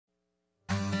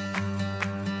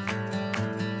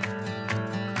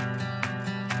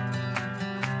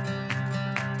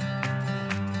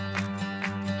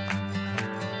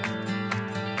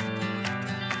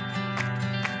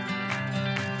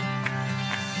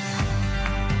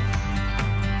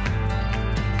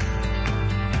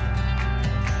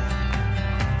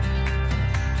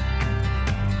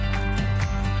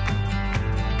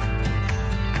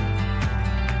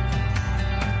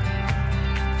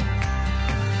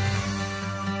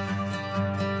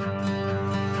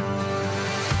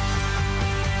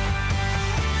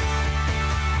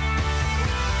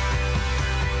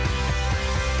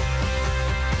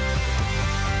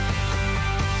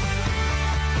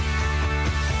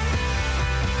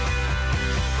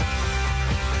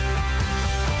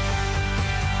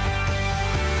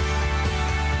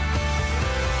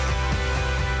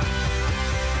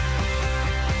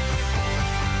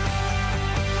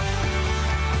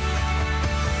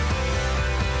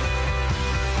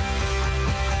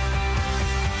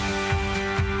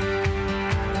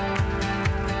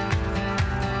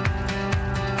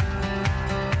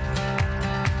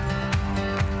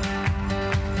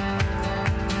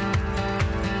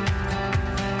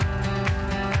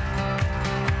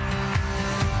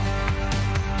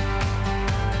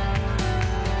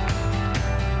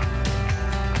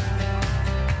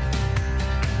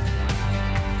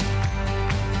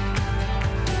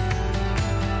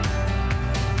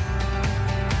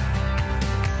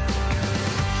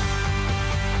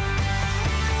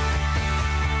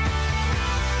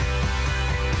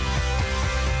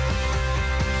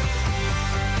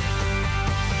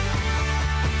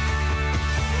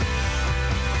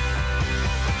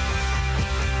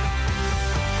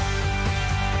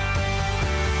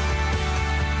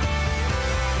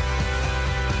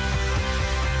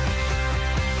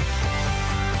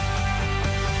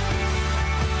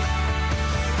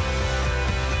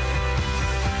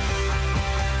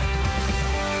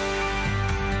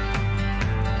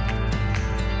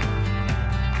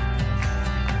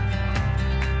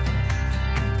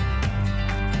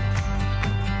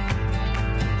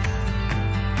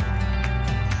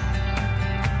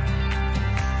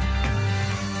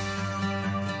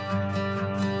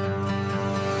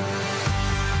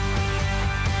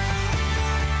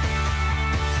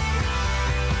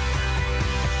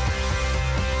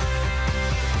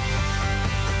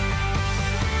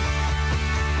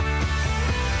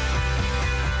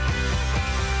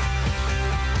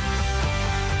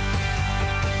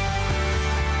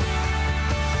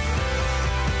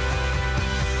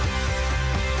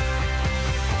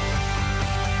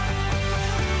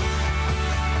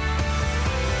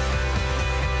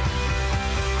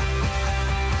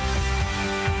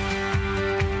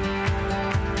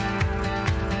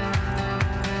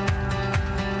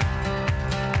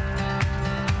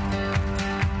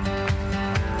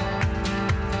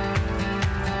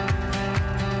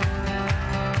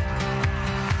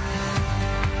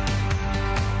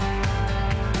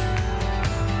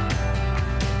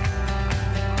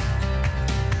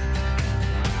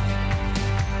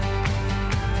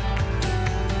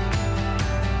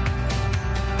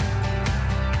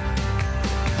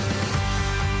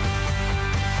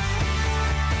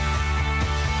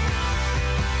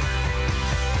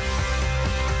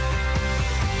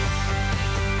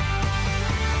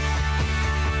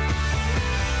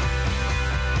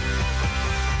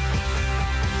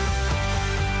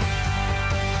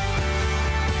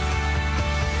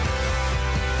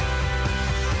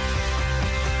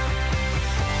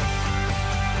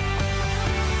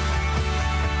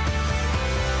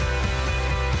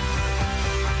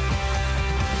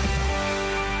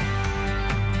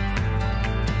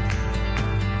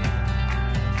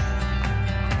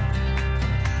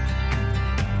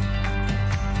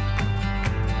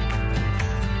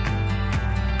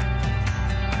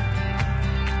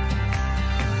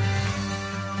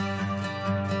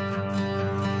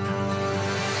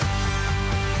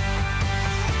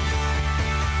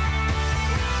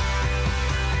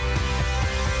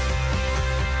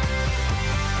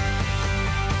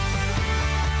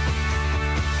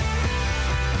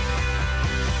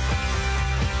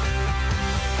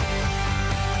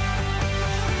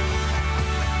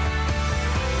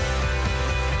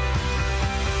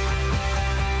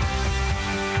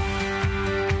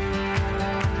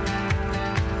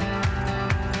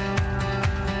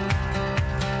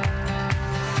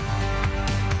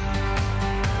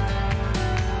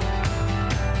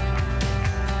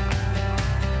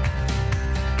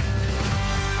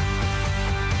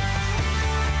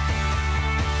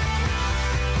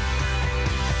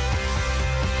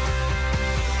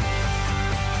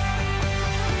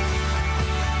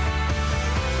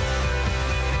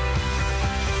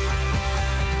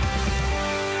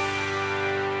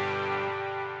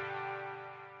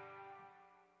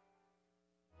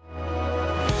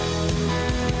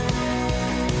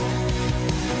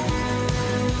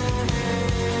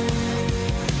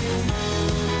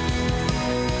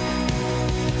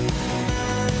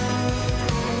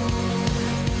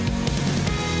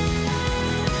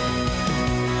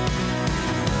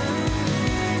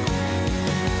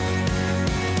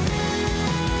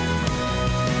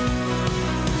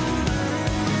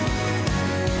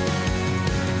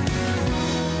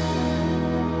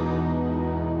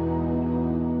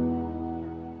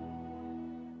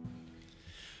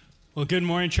Well, good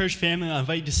morning, church family. I'll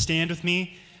invite you to stand with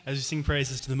me as we sing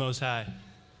praises to the Most High.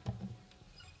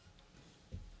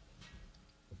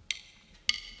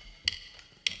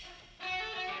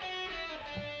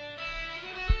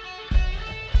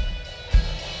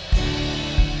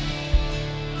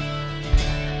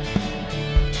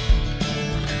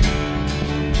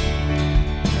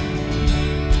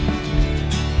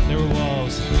 There were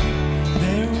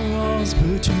walls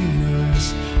between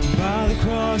us. By the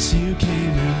cross you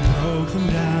came and broke them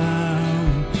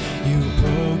down. You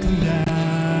broke them down.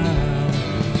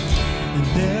 And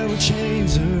there were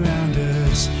chains around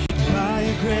us. By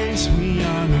your grace we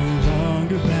are no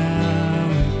longer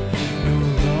bound. No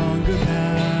longer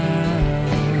bound.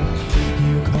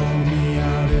 You called me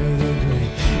out of the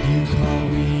grave. You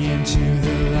called me into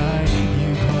the light.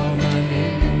 You called my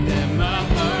name and then my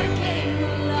heart came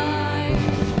alive.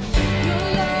 Your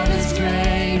love is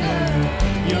greater.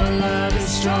 Your love is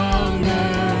stronger.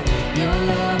 Your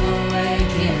love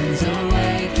awakens,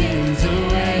 awakens,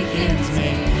 awakens me.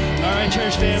 All right,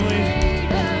 church family,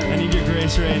 I need your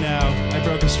grace right now. I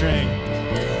broke a string.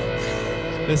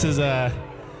 This is I'm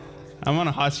on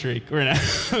a hot streak right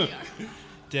now.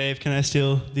 Dave, can I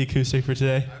steal the acoustic for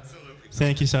today? Absolutely.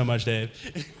 Thank you so much, Dave.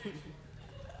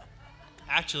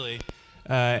 Actually,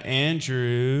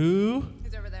 Andrew.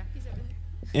 He's over there. He's over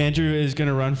there. Andrew is going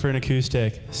to run for an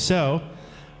acoustic. So,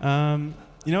 you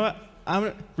know what? I'm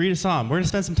going to read a psalm. We're going to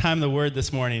spend some time in the Word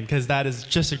this morning because that is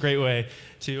just a great way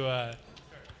to... Amen.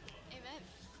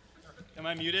 Am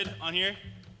I muted on here?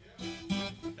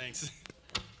 Thanks.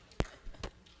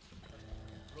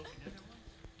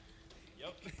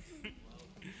 Yep.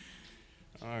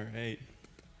 All right.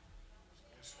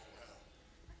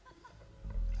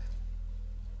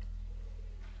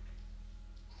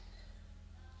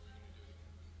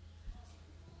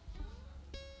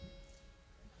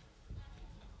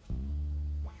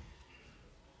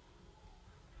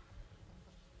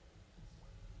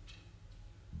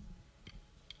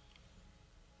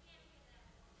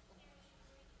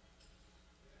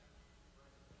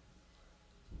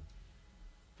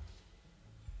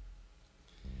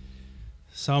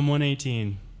 Psalm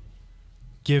 118.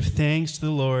 Give thanks to the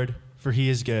Lord, for he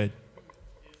is good.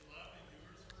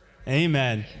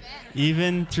 Amen.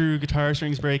 Even through guitar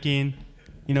strings breaking,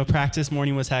 practice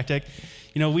morning was hectic.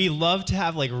 We love to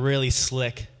have like really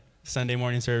slick Sunday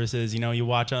morning services. You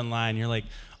watch online, you're like,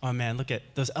 oh man, look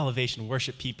at those elevation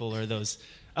worship people or those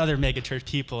other mega church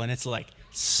people, and it's like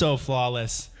so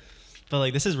flawless. But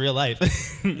like this is real life,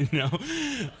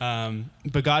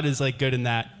 But God is like good in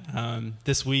that.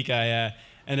 This week I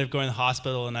ended up going to the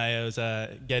hospital and I was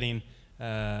getting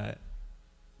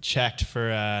checked for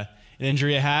an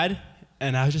injury I had,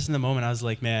 and I was just in the moment. I was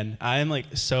like, man, I am like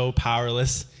so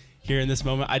powerless here in this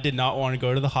moment. I did not want to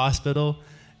go to the hospital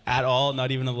at all,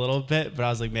 not even a little bit. But I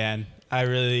was like, man, I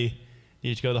really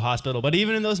need to go to the hospital. But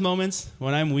even in those moments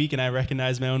when I'm weak and I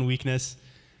recognize my own weakness,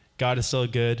 God is still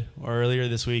good. Or earlier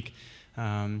this week.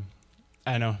 I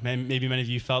don't know, maybe many of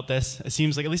you felt this. It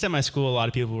seems like, at least at my school, a lot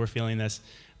of people were feeling this,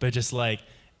 but just like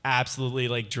absolutely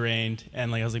like drained.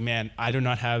 And like, I was like, man, I do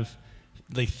not have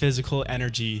like physical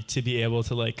energy to be able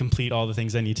to like complete all the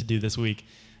things I need to do this week.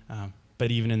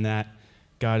 But even in that,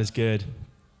 God is good.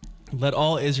 Let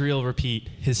all Israel repeat,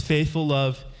 his faithful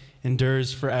love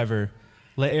endures forever.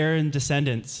 Let Aaron's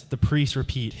descendants, the priests,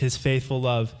 repeat, his faithful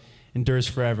love endures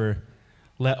forever.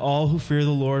 Let all who fear the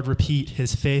Lord repeat,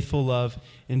 his faithful love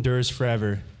endures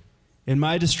forever. In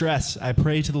my distress, I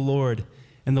prayed to the Lord,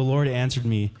 and the Lord answered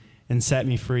me and set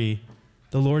me free.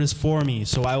 The Lord is for me,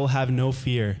 so I will have no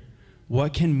fear.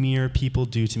 What can mere people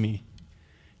do to me?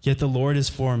 Yet the Lord is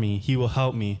for me. He will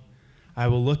help me. I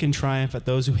will look in triumph at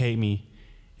those who hate me.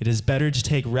 It is better to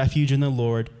take refuge in the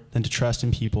Lord than to trust in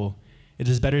people. It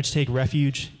is better to take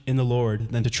refuge in the Lord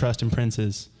than to trust in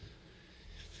princes.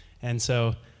 And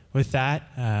so, with that,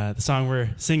 the song we're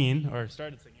singing, or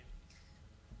started singing,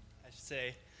 I should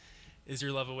say, is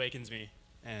Your Love Awakens Me.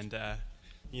 And, I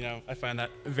find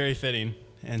that very fitting.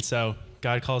 And so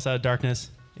God calls out of darkness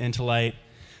into light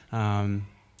and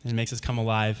makes us come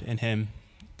alive in him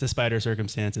despite our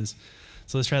circumstances.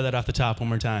 So let's try that off the top one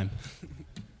more time.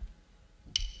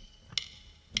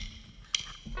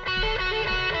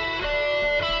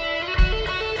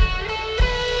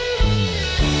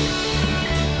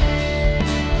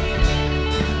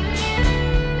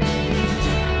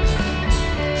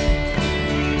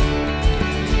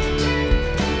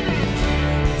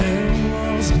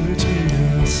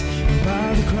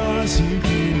 You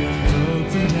came and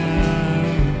broke them down.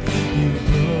 You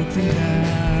broke them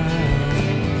down.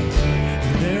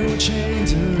 And there were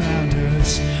chains around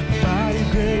us. By your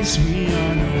grace we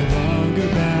are no longer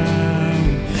bound.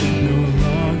 No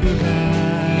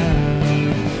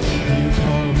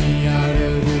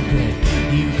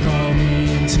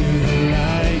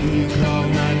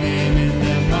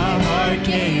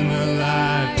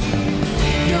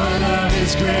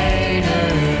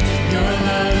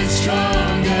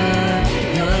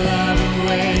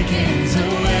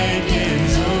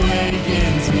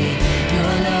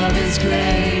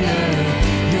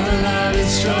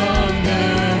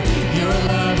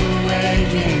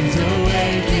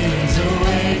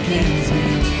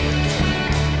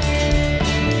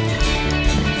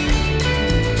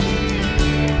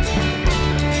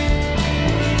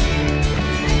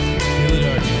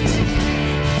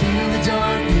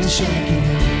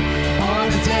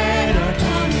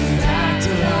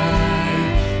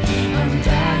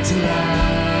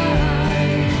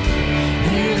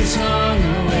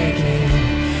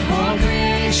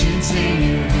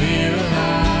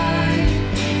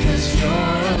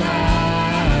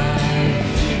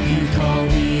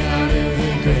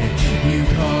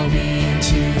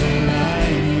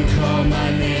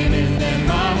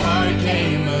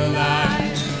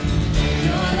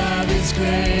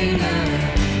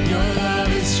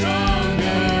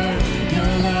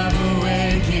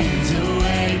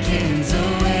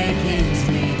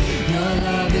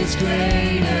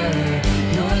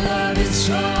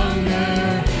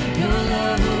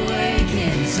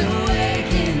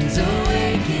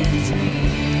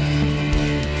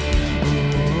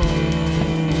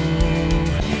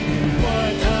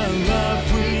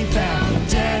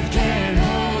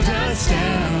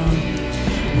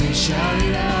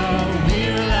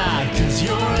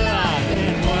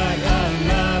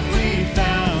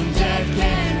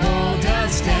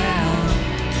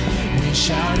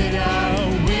Shout it out,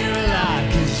 we're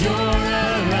alive, 'cause you're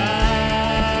alive.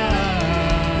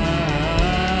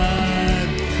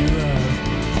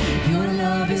 Your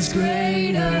love is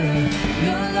greater,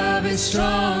 your love is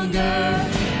stronger,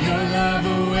 your love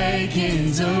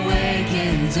awakens,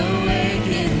 awakens,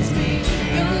 awakens me.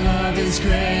 Your love is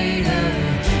greater,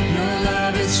 your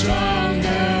love is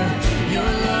stronger,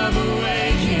 your love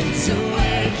awakens,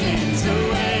 awakens,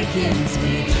 awakens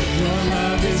me. Your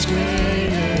love is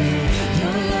greater,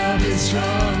 your love is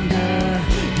stronger,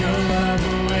 your love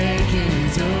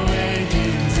awakens,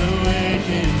 awakens,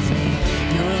 awakens me.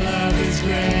 Your love is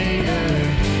greater,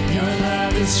 your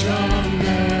love is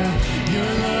stronger,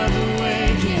 your love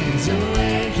awakens,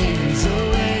 awakens,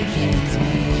 awakens me.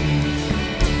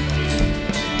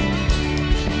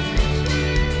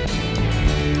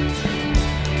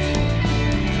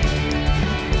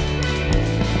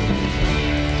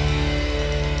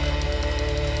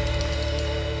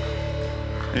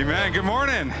 Amen. Good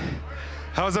morning.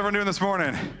 How's everyone doing this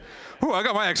morning? Ooh, I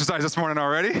got my exercise this morning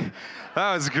already.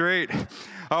 That was great.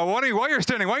 While you're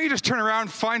standing, why don't you just turn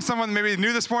around, find someone maybe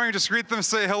new this morning, just greet them,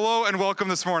 say hello and welcome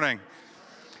this morning.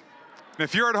 And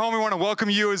if you're at home, we want to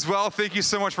welcome you as well. Thank you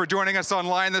so much for joining us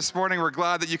online this morning. We're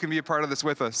glad that you can be a part of this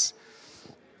with us.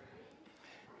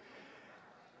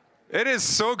 It is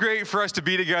so great for us to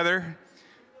be together.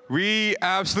 We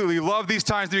absolutely love these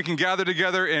times that we can gather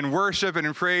together in worship and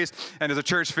in praise and as a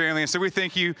church family. And so we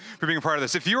thank you for being a part of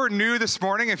this. If you are new this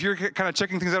morning, if you're kind of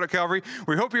checking things out at Calvary,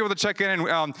 we hope you're able to check in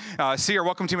and see our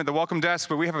welcome team at the welcome desk.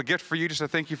 But we have a gift for you just to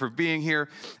thank you for being here.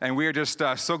 And we are just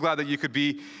so glad that you could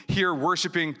be here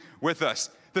worshiping with us.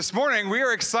 This morning, we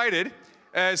are excited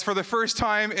as for the first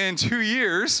time in 2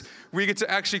 years, we get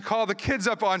to actually call the kids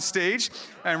up on stage.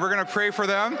 And we're going to pray for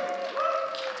them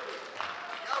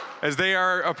as they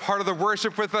are a part of the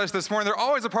worship with us this morning. They're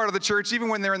always a part of the church, even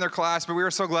when they're in their class, but we are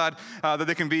so glad that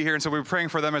they can be here, and so we're praying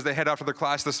for them as they head out to their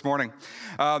class this morning.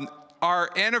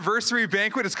 Our anniversary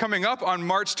banquet is coming up on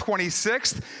March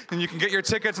 26th, and you can get your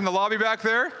tickets in the lobby back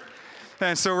there.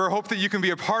 And so we hope that you can be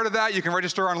a part of that. You can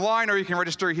register online, or you can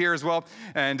register here as well.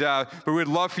 And but we'd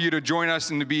love for you to join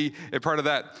us and to be a part of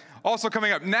that. Also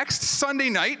coming up next Sunday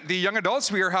night, the young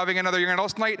adults, we are having another young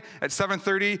adults night at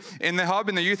 7:30 in the hub,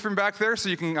 in the youth room back there. So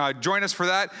you can join us for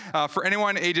that. For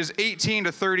anyone ages 18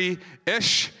 to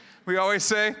 30-ish, we always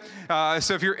say.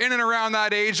 So if you're in and around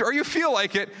that age, or you feel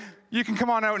like it, you can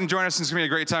come on out and join us. It's going to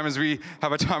be a great time as we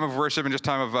have a time of worship and just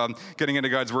time of getting into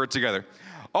God's Word together.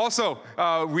 Also,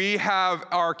 we have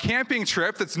our camping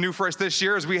trip that's new for us this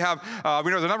year. As we know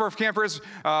the number of campers.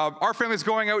 Our family's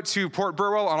going out to Port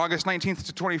Burwell on August 19th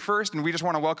to 21st, and we just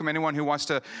want to welcome anyone who wants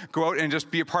to go out and just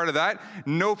be a part of that.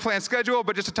 No planned schedule,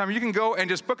 but just a time you can go and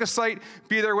just book a site,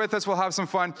 be there with us. We'll have some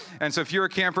fun. And so if you're a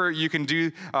camper, you can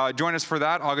join us for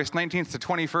that, August 19th to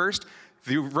 21st.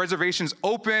 The reservations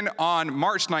open on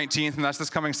March 19th, and that's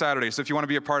this coming Saturday. So if you want to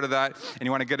be a part of that and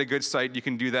you want to get a good site, you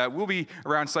can do that. We'll be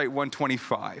around site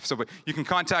 125. But you can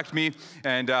contact me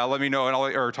and let me know,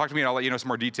 or talk to me, and I'll let you know some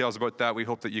more details about that. We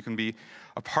hope that you can be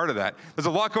a part of that. There's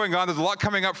a lot going on. There's a lot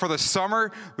coming up for the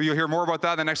summer. You'll hear more about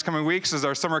that in the next coming weeks as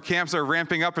our summer camps are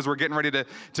ramping up, as we're getting ready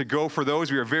to go for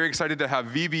those. We are very excited to have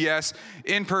VBS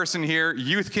in person here,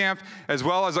 youth camp, as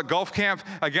well as a golf camp,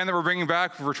 again, that we're bringing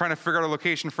back. We're trying to figure out a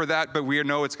location for that, but we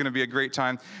know it's going to be a great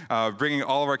time bringing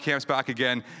all of our camps back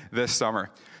again this summer.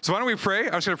 So why don't we pray?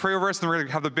 I'm just going to pray over us, and we're going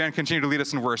to have the band continue to lead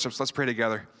us in worship. So let's pray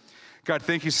together. God,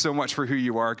 thank you so much for who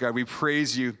you are. God, we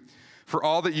praise you for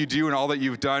all that you do and all that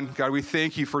you've done. God, we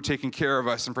thank you for taking care of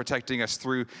us and protecting us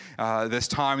through this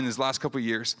time in these last couple of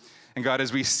years. And God,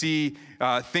 as we see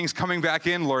things coming back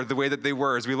in, Lord, the way that they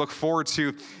were, as we look forward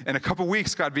to, in a couple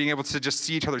weeks, God, being able to just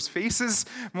see each other's faces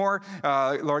more,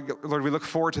 Lord, we look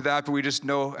forward to that, but we just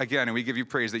know, again, and we give you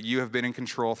praise that you have been in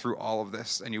control through all of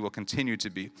this, and you will continue to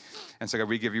be. And so, God,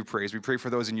 we give you praise. We pray for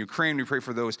those in Ukraine. We pray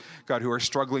for those, God, who are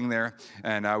struggling there.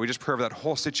 And we just pray over that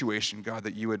whole situation, God,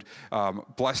 that you would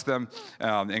bless them,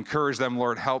 encourage them,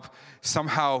 Lord, help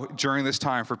somehow during this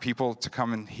time for people to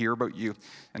come and hear about you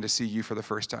and to see you for the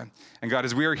first time. And God,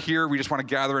 as we are here, we just want to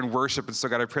gather and worship. And so,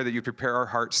 God, I pray that you prepare our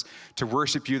hearts to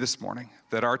worship you this morning,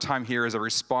 that our time here is a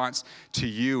response to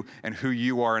you and who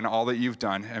you are and all that you've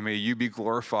done. And may you be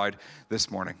glorified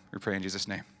this morning. We pray in Jesus'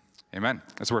 name. Amen.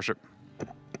 Let's worship.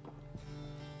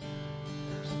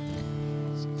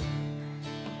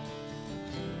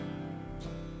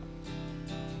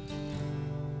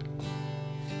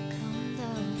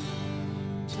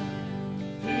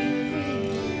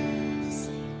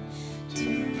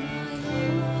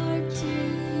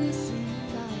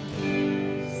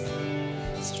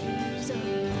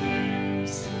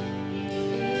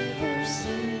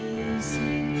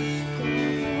 Sing,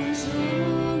 go for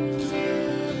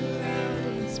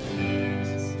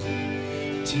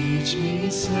Teach me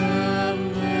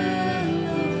some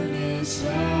melodious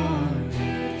song,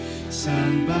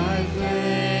 sung by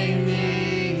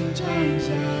flaming tongues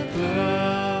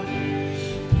above.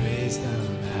 Praise the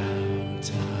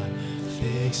mountain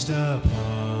fixed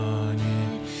upon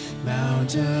it,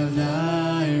 mount of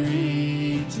thy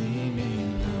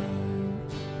redeeming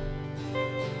love.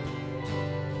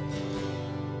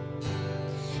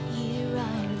 Here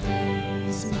I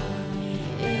raise my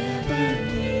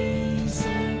Ebenezer,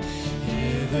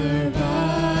 hither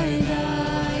by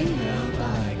thy help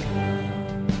I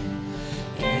come,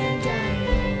 and I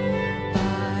hope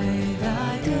by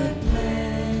thy good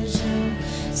pleasure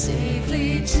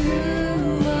safely to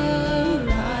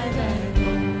arrive at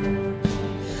home.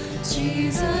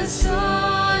 Jesus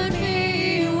sought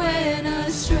me when a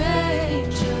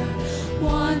stranger,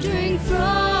 wandering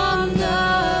from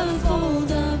the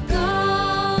fold of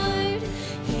God.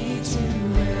 He to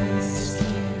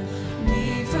rescue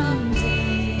me from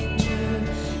danger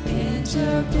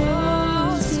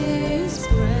interposed his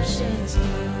precious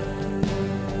blood.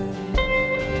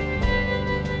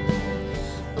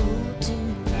 Oh, to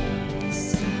me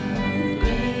some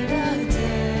great a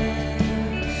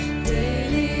debtor,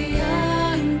 daily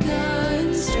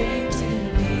unconstrained to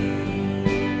me.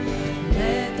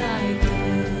 Let thy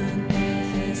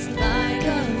goodness like a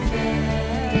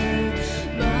fetter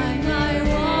bind my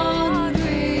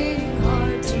wandering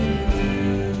heart to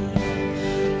thee.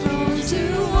 Prone to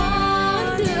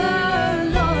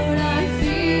wander, Lord, I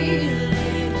feel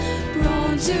it.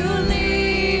 Prone to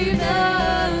leave the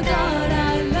God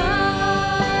I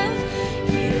love.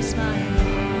 Here's my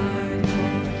heart,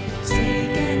 Lord,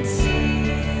 take and seal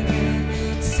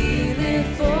it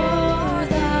for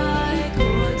thy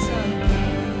courts above.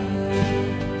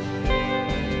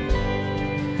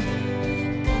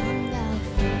 Come thou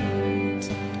fount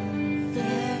of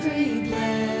every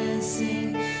blessing,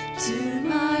 to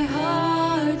my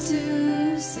heart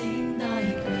to sing thy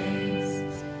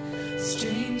grace.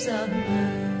 Streams of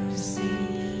mercy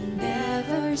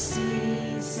never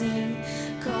ceasing,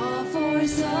 call for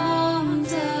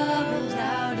songs of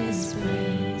loudest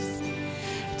praise.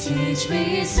 Teach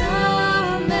me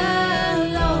some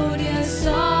melodious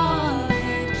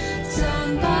sonnet,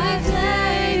 sung by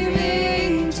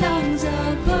flaming tongues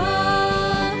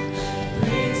above.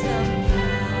 Praise the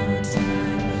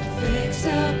mountain fixed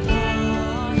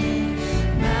upon it,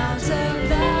 mount of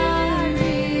thy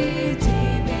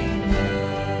redeeming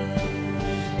love.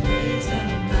 Praise the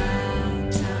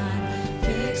mountain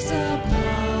fixed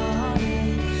upon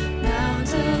it,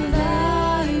 mount of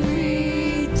thy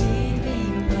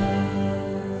redeeming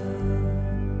love.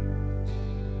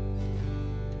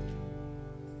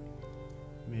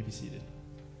 You may be seated.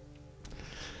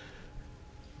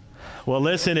 Well,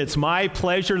 listen, it's my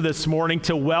pleasure this morning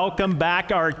to welcome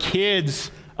back our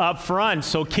kids up front.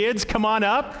 So kids, come on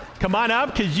up,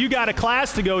 because you got a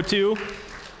class to go to.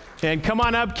 And come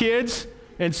on up, kids.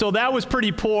 And so that was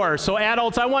pretty poor. So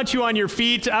adults, I want you on your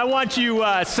feet. I want you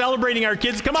celebrating our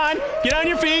kids. Come on, get on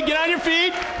your feet, get on your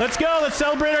feet. Let's go, let's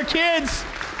celebrate our kids.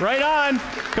 Right on.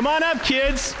 Come on up,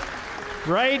 kids.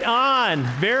 Right on.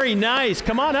 Very nice.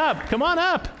 Come on up, come on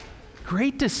up.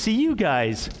 Great to see you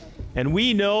guys. And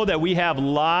we know that we have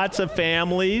lots of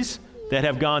families that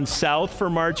have gone south for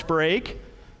March break.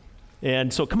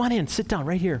 And so come on in, sit down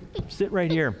right here. Sit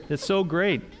right here. It's so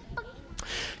great.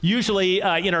 Usually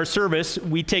in our service,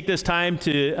 we take this time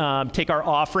to take our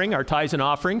offering, our tithes and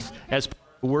offerings, as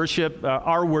worship,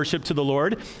 our worship to the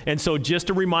Lord. And so just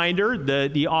a reminder,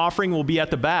 the offering will be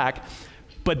at the back.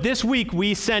 But this week,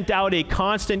 we sent out a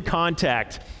constant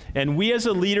contact. And we as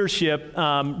a leadership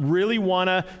really want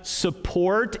to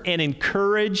support and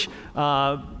encourage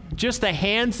just the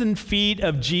hands and feet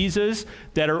of Jesus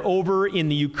that are over in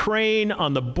the Ukraine,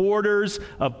 on the borders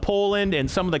of Poland and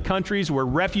some of the countries where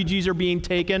refugees are being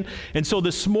taken. And so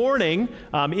this morning,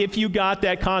 if you got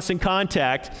that constant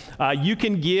contact, you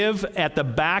can give at the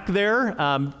back there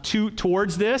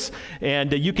towards this,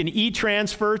 and you can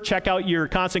e-transfer. Check out your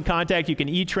constant contact. You can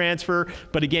e-transfer,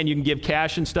 but again, you can give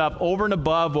cash and stuff over and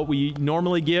above what we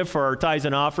normally give for our tithes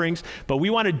and offerings. But we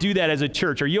want to do that as a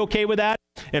church. Are you okay with that?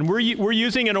 And we're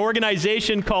using an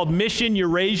organization called Mission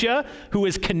Eurasia, who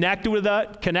is connected with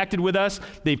us.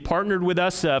 They've partnered with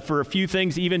us for a few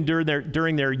things, even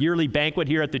during their yearly banquet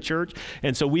here at the church.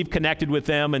 And so we've connected with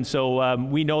them. And so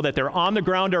we know that they're on the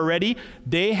ground already.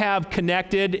 They have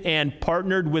connected and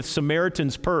partnered with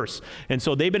Samaritan's Purse. And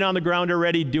so they've been on the ground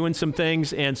already doing some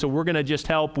things. And so we're going to just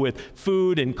help with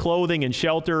food and clothing and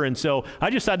shelter. And so I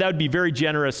just thought that would be very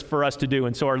generous for us to do.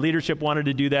 And so our leadership wanted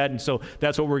to do that. And so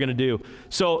that's what we're going to do.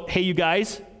 So, hey, you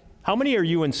guys, how many are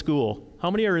you in school?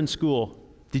 How many are in school?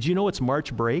 Did you know it's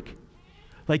March break?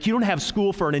 Like, you don't have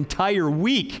school for an entire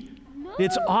week. No.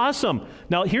 It's awesome.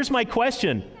 Now, here's my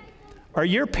question. Are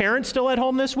your parents still at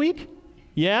home this week?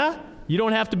 Yeah? You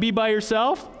don't have to be by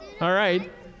yourself? All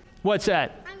right. What's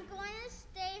that? I'm going to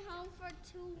stay home for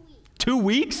 2 weeks. 2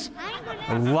 weeks?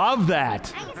 I love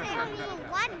that. I can stay home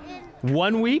even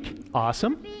 1 week?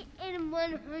 Awesome. in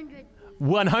 100.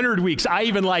 100 weeks. I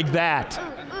even like that.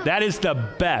 That is the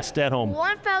best at home.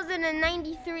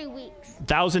 1,093 weeks.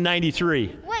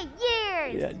 1,093. Wait,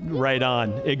 years. Yeah, right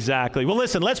on. Exactly. Well,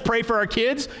 listen, let's pray for our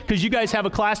kids because you guys have a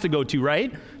class to go to,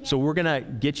 right? So we're going to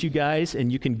get you guys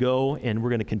and you can go and we're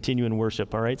going to continue in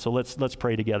worship, all right? So let's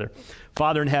pray together.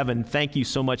 Father in heaven, thank you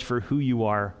so much for who you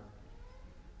are.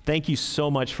 Thank you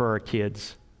so much for our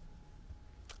kids.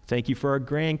 Thank you for our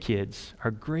grandkids,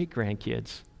 our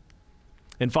great-grandkids.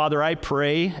 And Father, I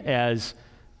pray as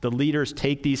the leaders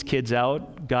take these kids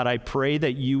out, God, I pray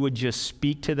that you would just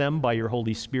speak to them by your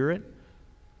Holy Spirit.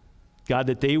 God,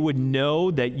 that they would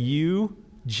know that you,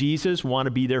 Jesus, want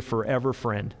to be their forever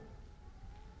friend.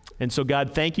 And so,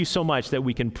 God, thank you so much that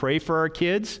we can pray for our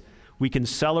kids, we can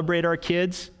celebrate our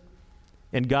kids,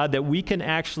 and God, that we can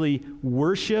actually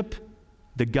worship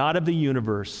the God of the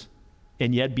universe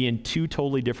and yet be in two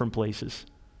totally different places.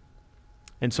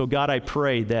 And so, God, I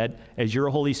pray that as your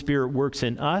Holy Spirit works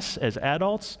in us as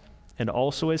adults and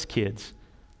also as kids,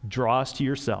 draw us to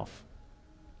yourself.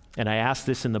 And I ask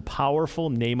this in the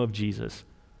powerful name of Jesus.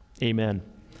 Amen.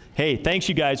 Hey, thanks,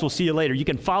 you guys. We'll see you later. You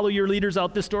can follow your leaders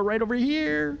out this door right over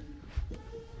here.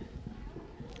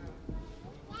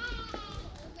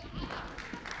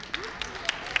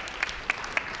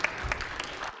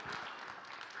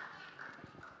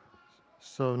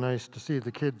 So nice to see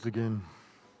the kids again.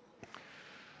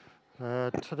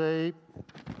 Today,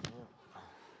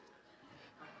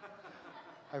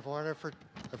 I've wanted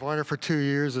for 2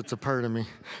 years. It's a part of me.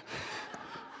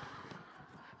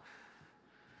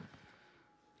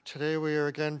 Today we are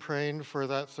again praying for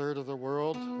that third of the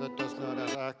world that does not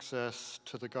have access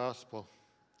to the gospel.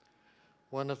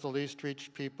 One of the least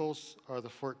reached peoples are the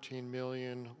 14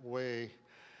 million Hui,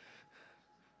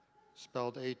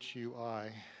 spelled H-U-I,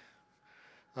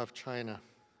 of China.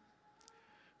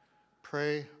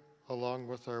 Pray along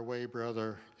with our Hui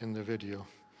brother in the video.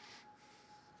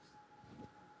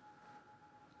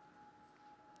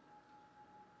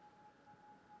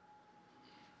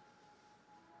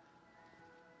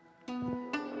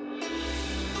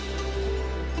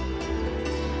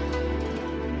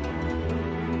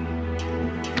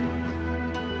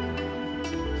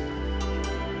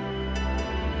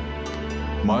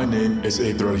 My name is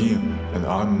Ibrahim, and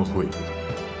I'm a Hui.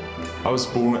 I was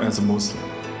born as a Muslim,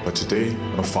 but today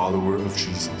I'm a follower of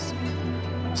Jesus.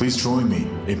 Please join me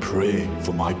in praying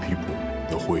for my people,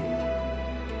 the Hui.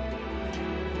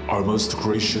 Our most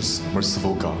gracious,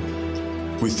 merciful God,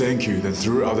 we thank you that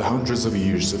throughout the hundreds of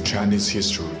years of Chinese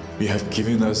history, you have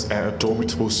given us an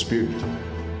indomitable spirit,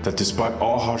 that despite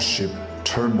all hardship,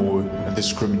 turmoil, and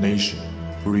discrimination,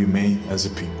 we remain as a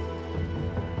people.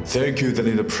 Thank you that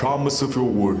in the promise of your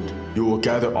word, you will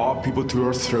gather all people to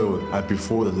your throne and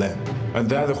before the Lamb, and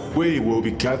that the Hui will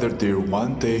be gathered there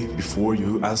one day before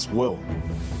you as well.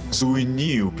 So we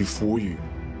kneel before you,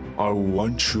 our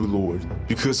one true Lord,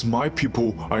 because my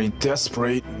people are in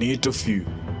desperate need of you.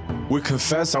 We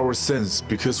confess our sins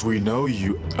because we know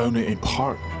you only in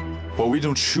part, but we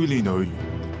don't truly know you.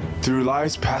 Through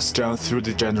lies passed down through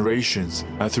the generations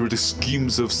and through the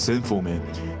schemes of sinful men,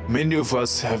 many of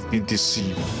us have been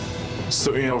deceived.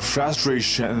 So in our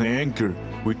frustration and anger,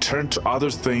 we turn to other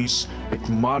things like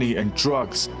money and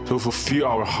drugs to fulfill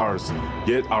our hearts,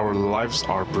 yet our lives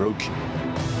are broken.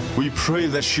 We pray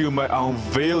that you might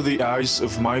unveil the eyes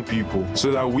of my people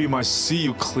so that we might see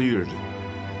you clearly.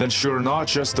 That you are not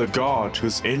just a God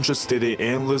who's interested in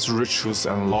endless rituals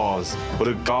and laws, but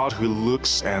a God who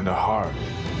looks at the heart.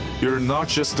 You're not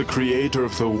just the creator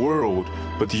of the world,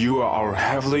 but you are our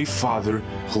Heavenly Father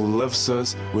who loves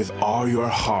us with all your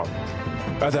heart.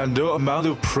 And that no amount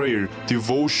of prayer,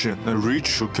 devotion, and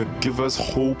ritual can give us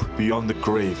hope beyond the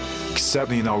grave,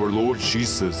 except in our Lord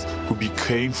Jesus, who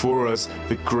became for us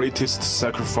the greatest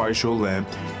sacrificial lamb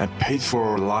and paid for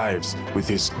our lives with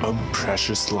his own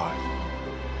precious life.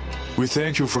 We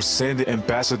thank you for sending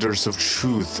ambassadors of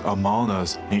truth among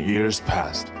us in years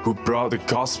past, who brought the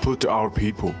gospel to our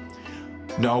people.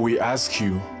 Now we ask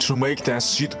you to make that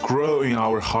seed grow in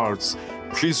our hearts.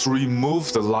 Please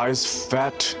remove the lies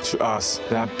fed to us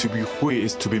that to be Hui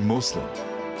is to be Muslim.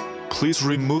 Please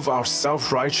remove our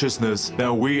self-righteousness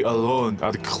that we alone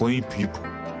are the clean people.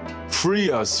 Free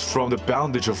us from the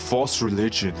bondage of false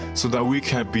religion so that we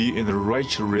can be in the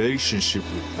right relationship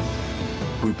with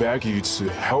you. we beg you to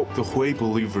help the Hui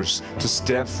believers to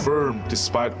stand firm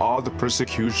despite all the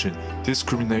persecution,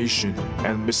 discrimination,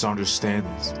 and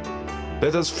misunderstandings.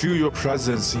 Let us feel your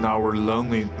presence in our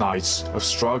lonely nights of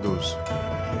struggles.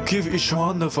 Give each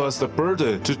one of us the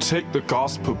burden to take the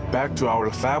gospel back to our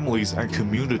families and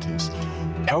communities.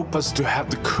 Help us to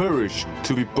have the courage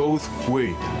to be both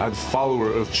Hui and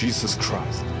follower of Jesus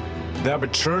Christ. That by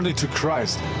turning to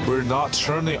Christ, we're not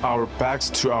turning our backs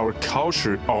to our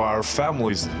culture or our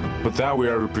families, but that we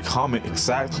are becoming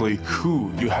exactly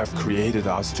who you have created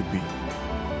us to be.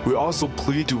 We also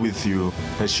plead with you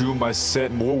that you might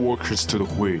send more workers to the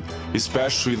Hui,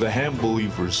 especially the Han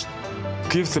believers.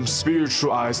 Give them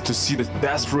spiritual eyes to see the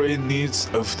desperate needs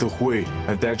of the Hui,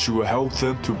 and that you will help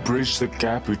them to bridge the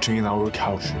gap between our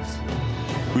cultures.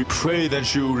 We pray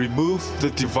that you remove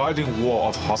the dividing wall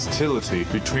of hostility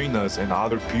between us and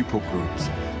other people groups,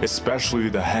 especially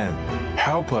the Han.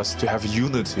 Help us to have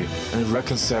unity and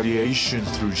reconciliation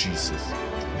through Jesus.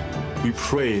 We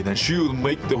pray that you will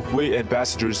make the Hui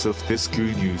ambassadors of this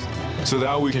good news so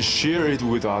that we can share it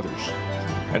with others,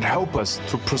 and help us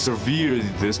to persevere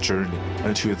in this journey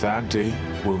until that day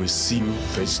when we see you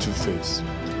face to face.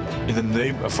 In the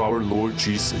name of our Lord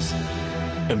Jesus.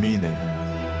 Amen.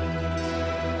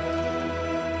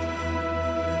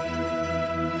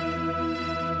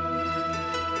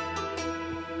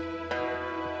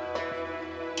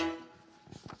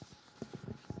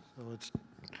 So let's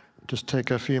just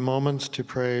take a few moments to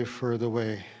pray for the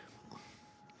way.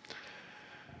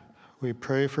 We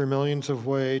pray for millions of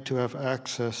Hui to have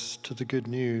access to the good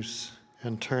news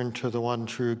and turn to the one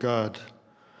true God.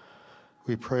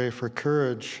 We pray for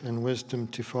courage and wisdom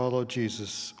to follow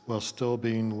Jesus while still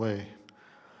being Hui.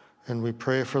 And we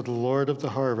pray for the Lord of the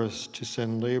harvest to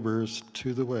send laborers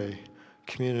to the Hui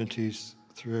communities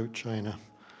throughout China.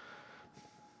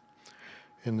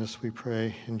 In this we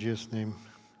pray in Jesus' name,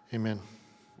 amen.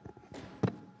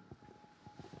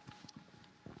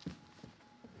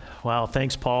 Wow,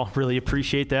 thanks, Paul. Really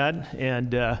appreciate that.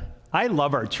 And I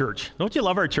love our church. Don't you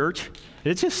love our church?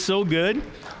 It's just so good.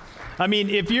 I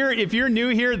mean, if you're new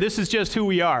here, this is just who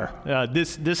we are.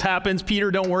 This happens.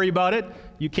 Peter, don't worry about it.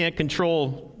 You can't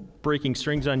control breaking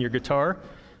strings on your guitar,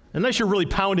 unless you're really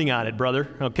pounding on it, brother.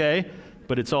 Okay,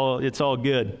 but it's all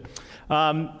good.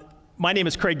 My name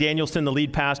is Craig Danielson, the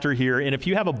lead pastor here. And if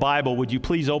you have a Bible, would you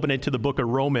please open it to the book of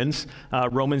Romans,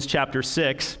 Romans chapter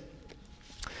 6.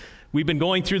 We've been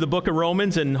going through the book of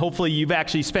Romans, and hopefully you've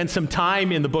actually spent some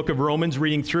time in the book of Romans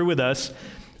reading through with us.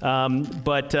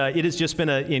 But it has just been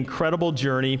an incredible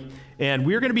journey. And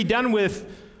we're going to be done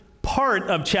with part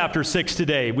of chapter 6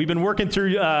 today. We've been working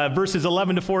through verses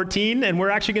 11 to 14, and we're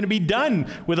actually going to be done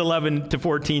with 11 to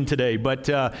 14 today. But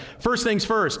first things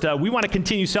first, we want to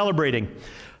continue celebrating.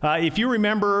 If you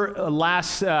remember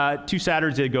last 2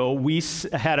 Saturdays ago, we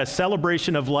had a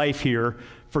celebration of life here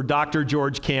for Dr.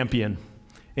 George Campion.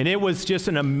 And it was just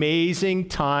an amazing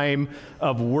time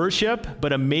of worship,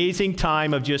 but amazing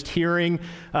time of just hearing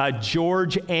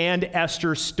George and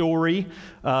Esther's story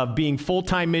of being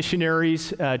full-time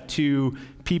missionaries to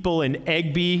people in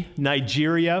Egbu,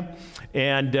 Nigeria,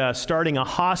 and starting a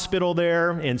hospital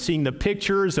there, and seeing the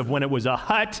pictures of when it was a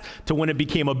hut to when it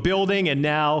became a building, and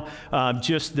now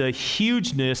just the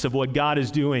hugeness of what God is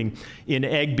doing in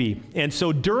Egbu. And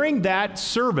so during that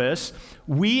service,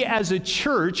 we as a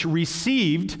church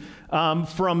received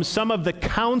from some of the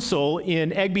council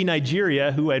in Egbu,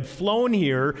 Nigeria, who had flown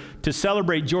here to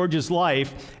celebrate George's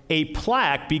life, a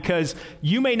plaque, because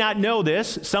you may not know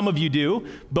this, some of you do,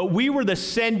 but we were the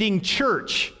sending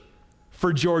church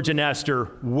for George and Esther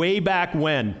way back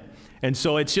when. And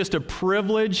so it's just a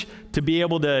privilege to be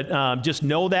able to just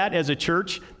know that as a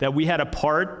church, that we had a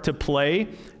part to play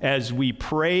as we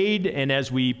prayed and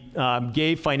as we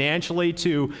gave financially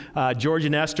to George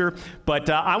and Esther.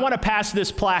 But I want to pass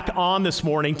this plaque on this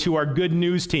morning to our Good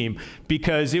News team,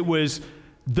 because it was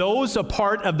those a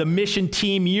part of the mission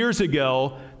team years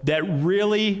ago that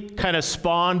really kind of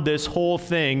spawned this whole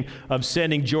thing of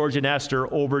sending George and Esther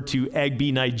over to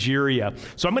Egbu, Nigeria.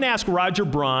 So I'm going to ask Roger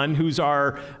Braun, who's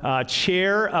our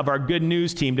chair of our Good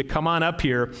News team, to come on up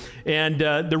here. And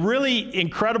the really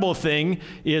incredible thing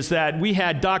is that we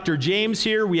had Dr. James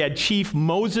here, we had Chief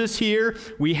Moses here,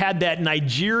 we had that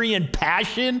Nigerian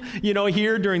passion,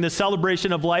 here during the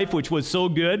celebration of life, which was so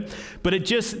good. But it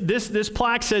just, this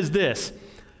plaque says this: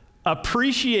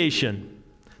 appreciation.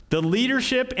 The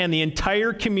leadership and the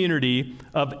entire community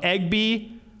of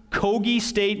Egbu, Kogi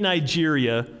State,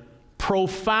 Nigeria,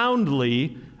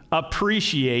 profoundly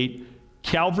appreciate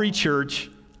Calvary Church,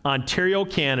 Ontario,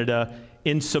 Canada,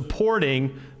 in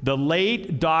supporting the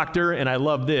late Dr., and I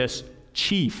love this,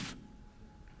 Chief.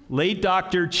 Late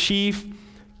Dr. Chief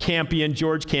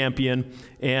George Campion,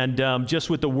 and just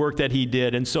with the work that he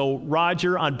did. And so,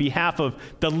 Roger, on behalf of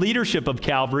the leadership of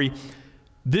Calvary,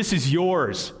 this is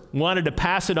yours. Wanted to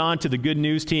pass it on to the Good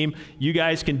News team. You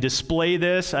guys can display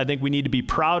this. I think we need to be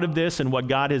proud of this and what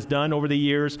God has done over the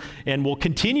years and will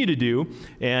continue to do,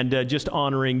 and just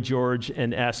honoring George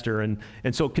and Esther. And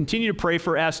so continue to pray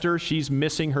for Esther. She's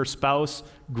missing her spouse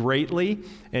greatly,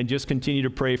 and just continue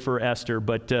to pray for Esther.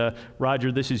 But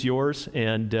Roger, this is yours,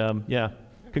 and yeah,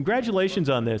 congratulations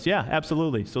on this. Yeah,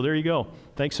 absolutely. So there you go.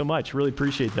 Thanks so much. Really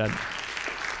appreciate that.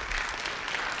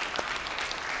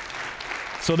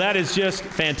 So that is just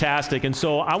fantastic. And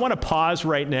so I want to pause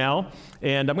right now,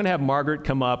 and I'm going to have Margaret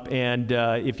come up, and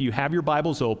if you have your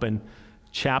Bibles open,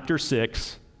 chapter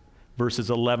 6,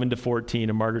 verses 11 to 14,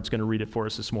 and Margaret's going to read it for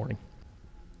us this morning.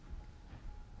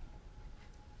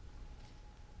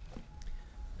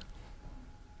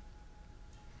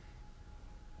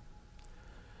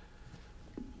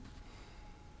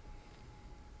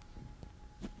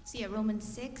 So yeah, Romans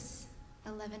 6,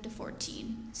 11 to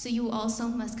 14. So you also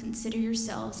must consider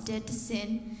yourselves dead to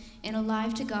sin and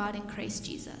alive to God in Christ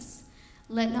Jesus.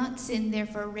 Let not sin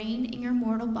therefore reign in your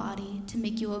mortal body to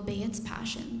make you obey its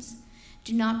passions.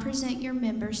 Do not present your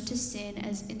members to sin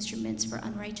as instruments for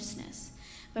unrighteousness,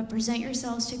 but present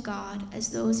yourselves to God as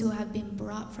those who have been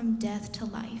brought from death to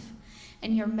life,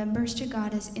 and your members to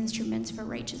God as instruments for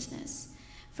righteousness.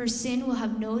 For sin will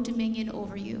have no dominion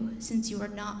over you, since you are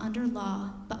not under law,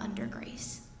 but under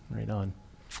grace. Right on.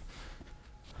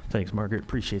 Thanks, Margaret.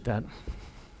 Appreciate that.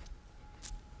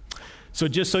 So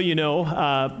just so you know,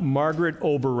 Margaret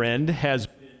Oberend has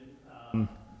been,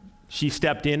 she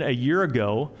stepped in a year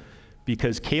ago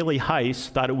because Kaylee Heiss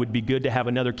thought it would be good to have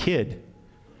another kid.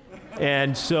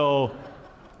 And so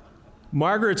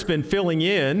Margaret's been filling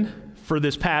in for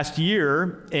this past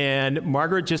year, and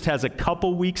Margaret just has a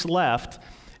couple weeks left.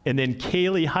 And then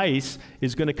Kaylee Heiss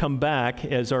is going to come back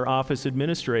as our office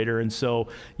administrator. And so,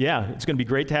 yeah, it's going to be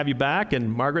great to have you back.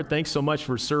 And Margaret, thanks so much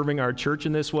for serving our church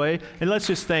in this way. And let's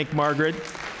just thank Margaret.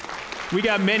 We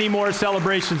got many more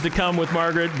celebrations to come with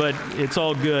Margaret, but it's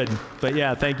all good. But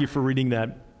yeah, thank you for reading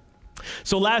that.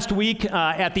 So last week,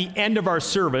 at the end of our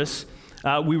service,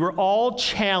 we were all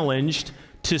challenged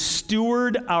to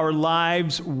steward our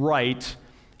lives right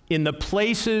in the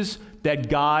places that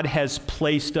God has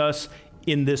placed us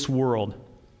in this world.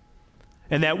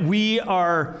 And that we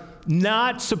are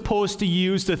not supposed to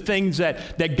use the things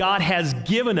that God has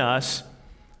given us,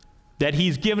 that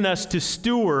he's given us to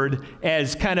steward,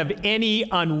 as kind of any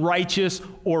unrighteous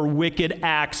or wicked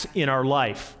acts in our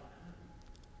life.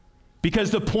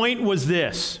 Because the point was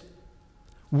this: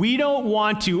 we don't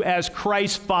want to, as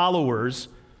Christ followers,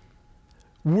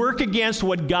 work against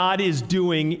what God is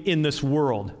doing in this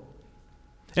world.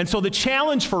 And so the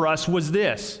challenge for us was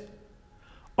this: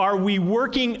 are we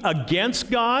working against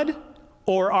God,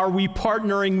 or are we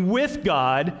partnering with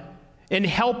God and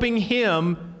helping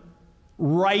him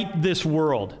right this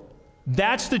world?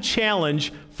 That's the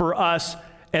challenge for us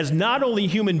as not only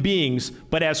human beings,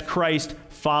 but as Christ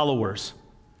followers.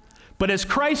 But as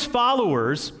Christ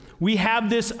followers, we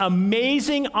have this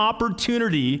amazing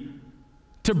opportunity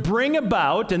to bring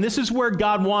about, and this is where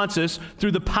God wants us,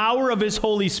 through the power of his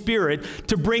Holy Spirit,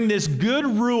 to bring this good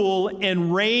rule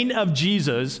and reign of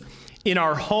Jesus in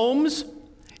our homes,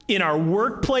 in our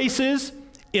workplaces,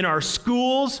 in our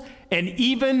schools, and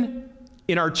even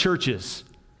in our churches.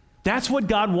 That's what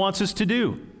God wants us to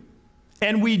do.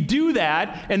 And we do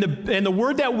that, and the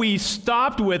word that we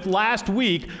stopped with last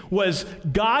week was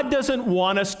God doesn't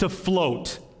want us to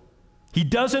float. He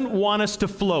doesn't want us to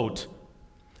float.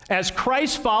 As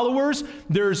Christ followers,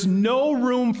 there's no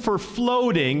room for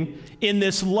floating in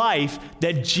this life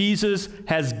that Jesus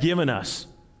has given us.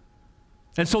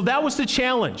 And so that was the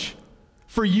challenge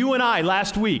for you and I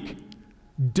last week.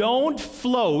 Don't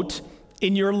float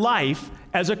in your life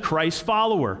as a Christ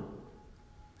follower.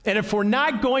 And if we're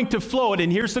not going to float,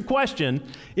 and here's the question,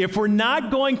 if we're not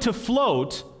going to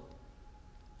float,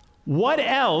 what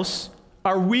else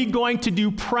are we going to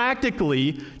do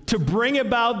practically to bring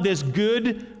about this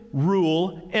good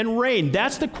rule and reign?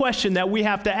 That's the question that we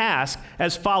have to ask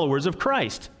as followers of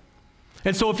Christ.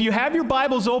 And so if you have your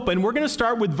Bibles open, we're going to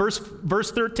start with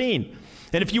verse 13.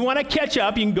 And if you want to catch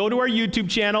up, you can go to our YouTube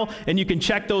channel and you can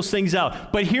check those things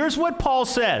out. But here's what Paul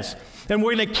says, and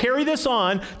we're going to carry this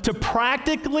on to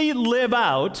practically live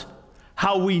out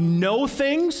how we know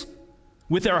things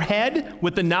with our head,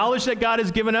 with the knowledge that God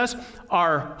has given us,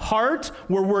 our heart,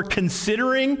 where we're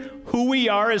considering who we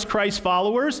are as Christ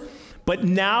followers. But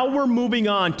now we're moving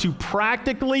on to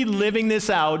practically living this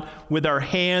out with our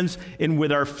hands and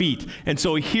with our feet. And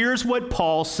so here's what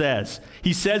Paul says.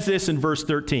 He says this in verse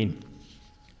 13.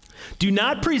 Do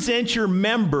not present your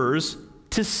members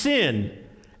to sin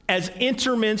as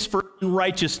instruments for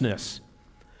unrighteousness,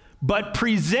 but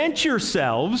present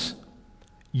yourselves,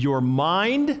 your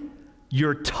mind,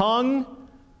 your tongue,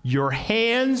 your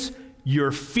hands,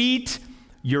 your feet,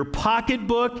 your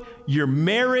pocketbook, your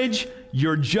marriage,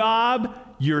 your job,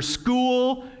 your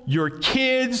school, your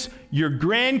kids, your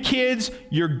grandkids,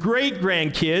 your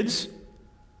great-grandkids.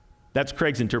 That's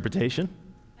Craig's interpretation.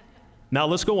 Now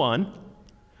let's go on.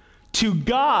 To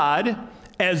God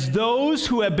as those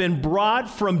who have been brought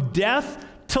from death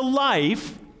to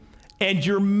life, and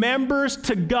your members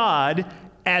to God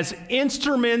as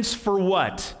instruments for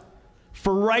what?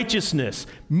 For righteousness.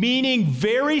 Meaning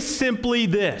very simply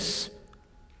this.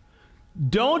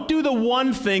 Don't do the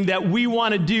one thing that we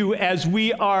want to do as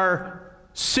we are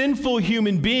sinful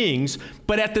human beings,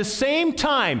 but at the same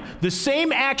time, the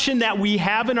same action that we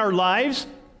have in our lives,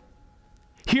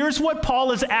 here's what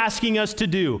Paul is asking us to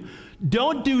do.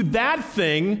 Don't do that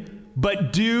thing,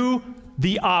 but do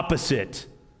the opposite.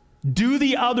 Do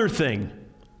the other thing.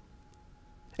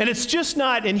 And it's just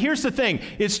not, and here's the thing,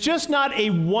 it's just not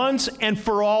a once and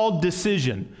for all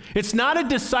decision. It's not a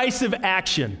decisive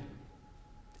action.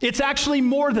 It's actually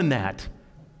more than that.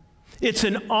 It's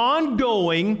an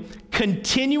ongoing,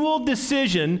 continual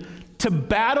decision to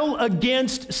battle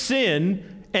against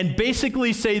sin and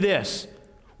basically say this.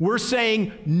 We're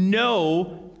saying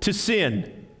no to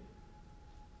sin.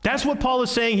 That's what Paul is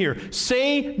saying here.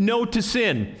 Say no to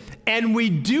sin. And we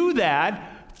do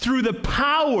that through the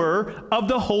power of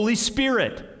the Holy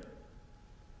Spirit.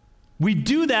 We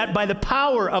do that by the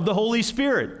power of the Holy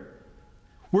Spirit.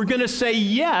 We're going to say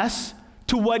yes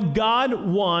to what God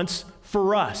wants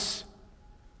for us.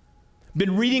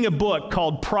 Been reading a book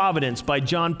called Providence by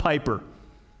John Piper.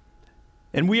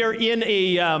 And we are in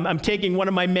I'm taking one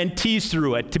of my mentees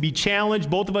through it to be challenged,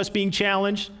 both of us being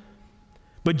challenged.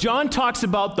 But John talks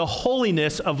about the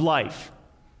holiness of life.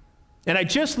 And I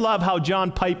just love how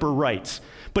John Piper writes.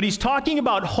 But he's talking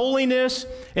about holiness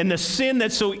and the sin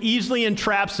that so easily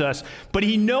entraps us. But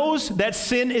he knows that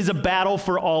sin is a battle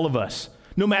for all of us.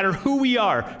 No matter who we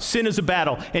are, sin is a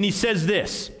battle. And he says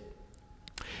this,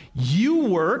 you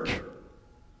work,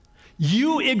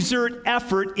 you exert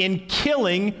effort in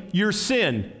killing your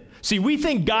sin. See, we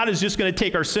think God is just going to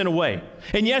take our sin away.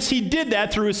 And yes, he did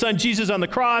that through his son Jesus on the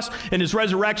cross and his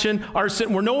resurrection. Our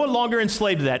sin, we're no longer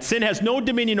enslaved to that. Sin has no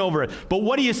dominion over it. But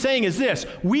what he is saying is this,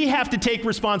 we have to take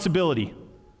responsibility.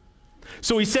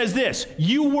 So he says this,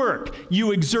 you work,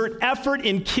 you exert effort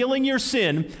in killing your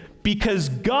sin because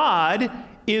God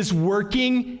is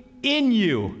working in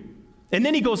you. And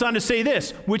then he goes on to say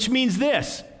this, which means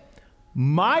this,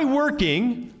 my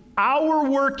working, our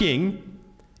working,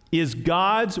 is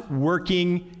God's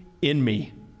working in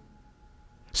me.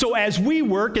 So as we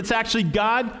work, it's actually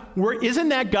God, isn't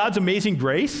that God's amazing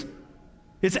grace?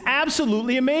 It's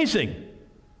absolutely amazing.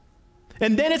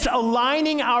 And then it's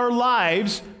aligning our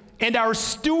lives and our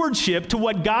stewardship to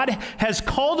what God has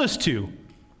called us to.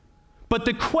 But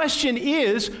the question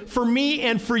is, for me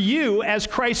and for you as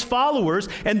Christ followers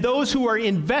and those who are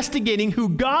investigating who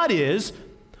God is,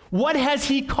 what has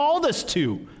he called us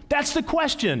to? That's the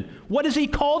question. What has he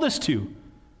called us to?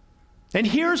 And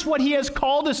here's what he has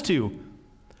called us to.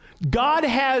 God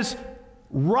has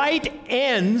right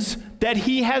ends that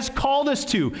he has called us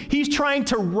to. He's trying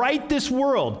to right this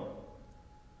world.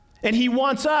 And he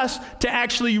wants us to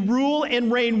actually rule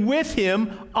and reign with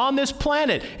him on this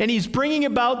planet. And he's bringing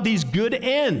about these good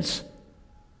ends.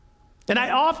 And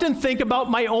I often think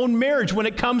about my own marriage when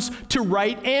it comes to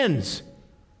right ends.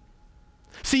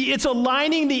 See, it's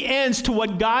aligning the ends to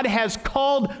what God has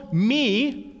called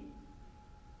me,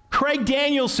 Craig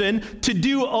Danielson, to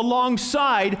do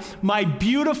alongside my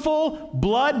beautiful,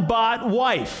 blood-bought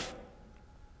wife.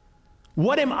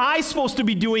 What am I supposed to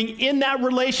be doing in that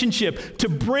relationship to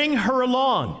bring her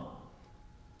along?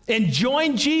 And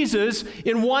join Jesus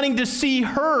in wanting to see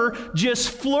her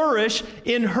just flourish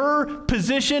in her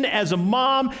position as a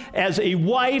mom, as a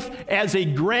wife, as a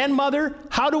grandmother.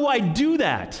 How do I do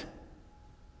that?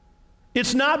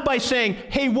 It's not by saying,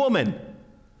 hey, woman.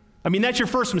 I mean, that's your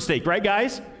first mistake, right,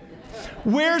 guys?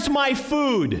 Where's my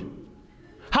food?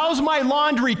 How's my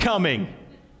laundry coming?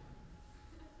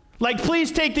 Like,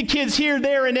 please take the kids here,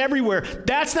 there, and everywhere.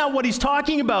 That's not what he's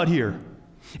talking about here.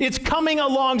 It's coming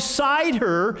alongside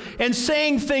her and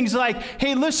saying things like,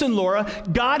 hey, listen, Laura,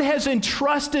 God has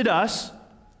entrusted us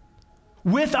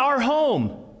with our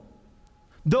home.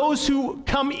 Those who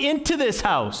come into this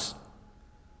house.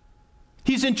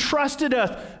 He's entrusted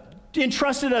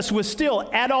us with still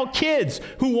adult kids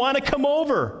who want to come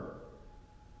over.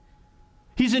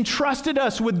 He's entrusted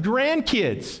us with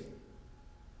grandkids.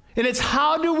 And it's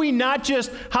how do I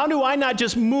not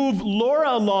just move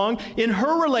Laura along in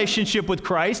her relationship with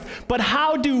Christ, but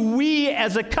how do we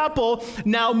as a couple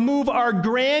now move our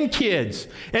grandkids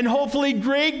and hopefully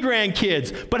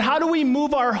great-grandkids? But how do we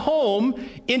move our home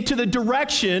into the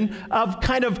direction of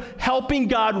kind of helping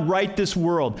God right this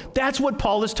world? That's what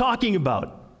Paul is talking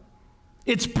about.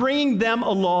 It's bringing them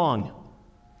along.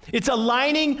 It's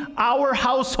aligning our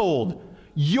household,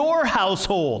 your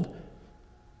household,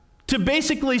 to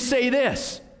basically say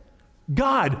this: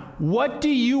 God, what do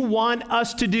you want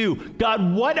us to do?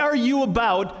 God, what are you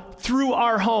about through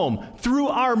our home, through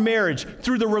our marriage,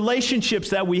 through the relationships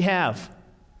that we have?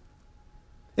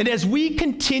 And as we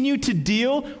continue to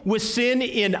deal with sin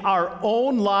in our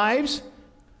own lives,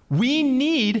 we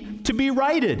need to be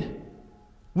righted.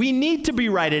 We need to be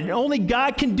righted, and only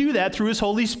God can do that through his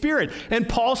Holy Spirit. And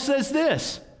Paul says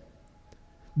this: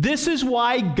 this is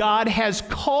why God has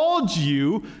called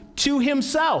you to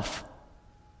himself,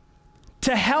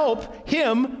 to help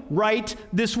him right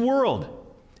this world.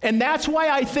 And that's why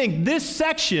I think this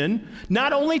section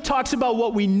not only talks about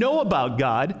what we know about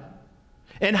God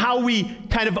and how we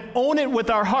kind of own it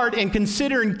with our heart and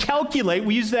consider and calculate,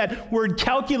 we use that word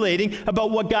calculating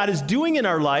about what God is doing in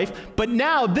our life, but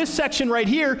now this section right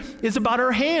here is about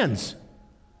our hands.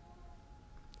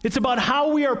 It's about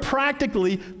how we are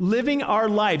practically living our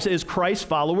lives as Christ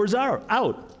followers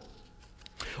out.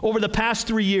 Over the past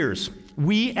 3 years,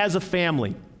 we as a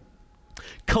family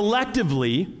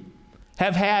collectively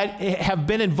have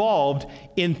been involved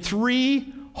in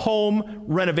 3 home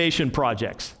renovation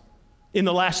projects in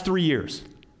the last 3 years.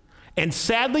 And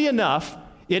sadly enough,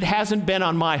 it hasn't been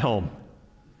on my home.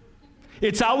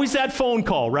 It's always that phone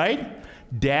call, right?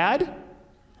 Dad,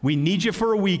 we need you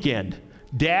for a weekend.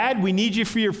 Dad, we need you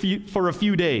for a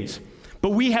few days.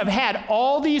 But we have had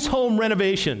all these home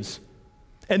renovations.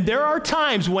 And there are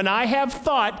times when I have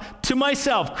thought to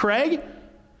myself, Craig,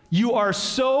 you are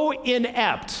so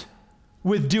inept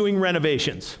with doing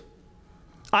renovations.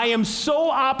 I am so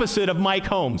opposite of Mike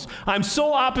Holmes. I'm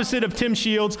so opposite of Tim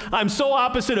Shields. I'm so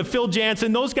opposite of Phil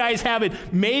Jansen. Those guys have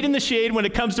it made in the shade when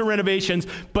it comes to renovations.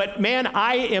 But man,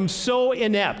 I am so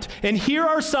inept. And here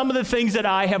are some of the things that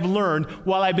I have learned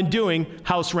while I've been doing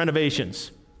house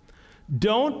renovations.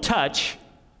 Don't touch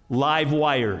live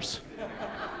wires.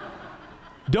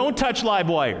 Don't touch live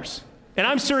wires. And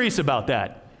I'm serious about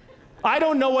that. I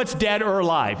don't know what's dead or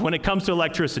alive when it comes to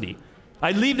electricity.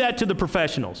 I leave that to the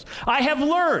professionals. I have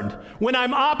learned when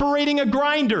I'm operating a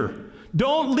grinder,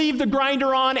 don't leave the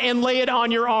grinder on and lay it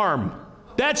on your arm.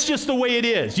 That's just the way it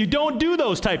is. You don't do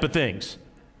those type of things.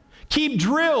 Keep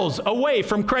drills away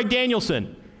from Craig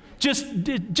Danielson.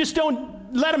 Just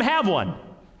don't let him have one.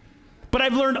 But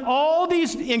I've learned all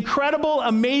these incredible,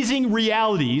 amazing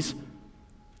realities.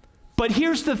 But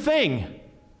here's the thing.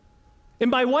 And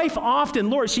my wife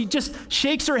often, Lord, she just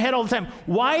shakes her head all the time.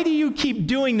 Why do you keep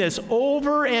doing this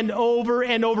over and over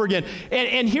and over again?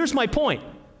 And here's my point.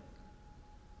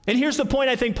 And here's the point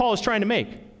I think Paul is trying to make.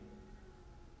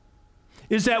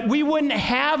 Is that we wouldn't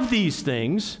have these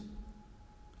things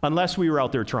unless we were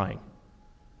out there trying.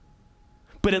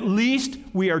 But at least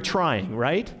we are trying,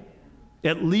 right?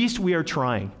 At least we are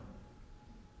trying.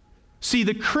 See,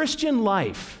 the Christian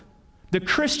life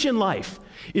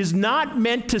is not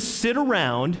meant to sit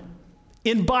around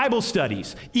in Bible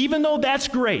studies, even though that's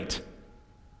great.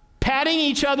 Patting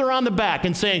each other on the back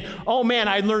and saying, oh man,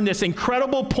 I learned this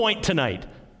incredible point tonight.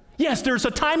 Yes, there's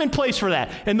a time and place for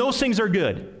that, and those things are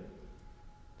good.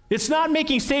 It's not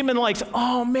making statements like,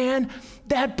 oh man,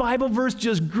 that Bible verse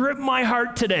just gripped my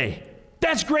heart today.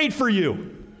 That's great for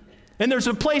you. And there's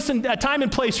a time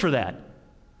and place for that.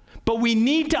 But we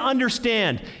need to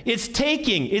understand it's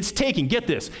taking, get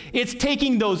this, it's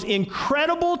taking those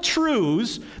incredible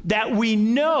truths that we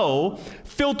know,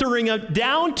 filtering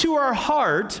down to our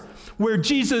heart, where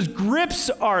Jesus grips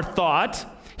our thought,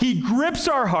 he grips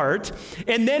our heart,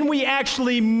 and then we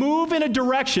actually move in a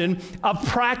direction of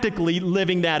practically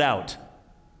living that out.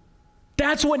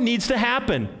 That's what needs to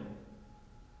happen.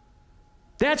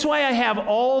 That's why I have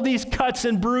all these cuts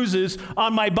and bruises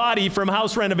on my body from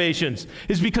house renovations,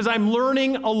 is because I'm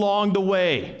learning along the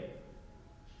way.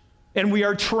 And we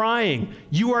are trying.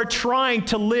 You are trying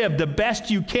to live the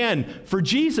best you can for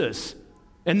Jesus.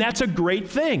 And that's a great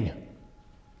thing.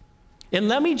 And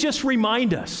let me just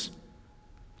remind us,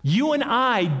 you and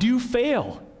I do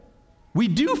fail. We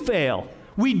do fail.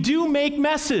 We do make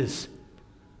messes.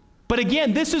 But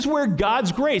again, this is where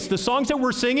God's grace, the songs that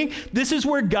we're singing, this is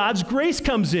where God's grace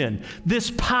comes in.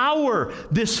 This power,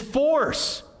 this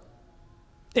force,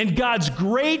 and God's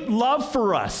great love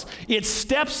for us, it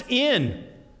steps in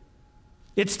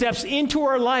It steps into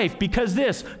our life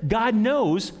because God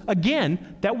knows,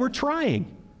 again, that we're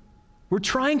trying. We're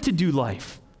trying to do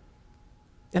life.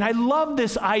 And I love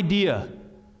this idea.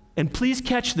 And please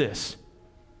catch this.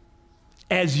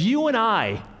 As you and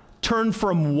I turn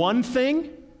from one thing,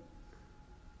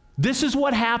 this is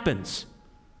what happens.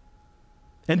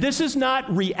 And this is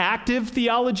not reactive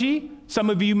theology. Some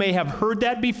of you may have heard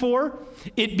that before.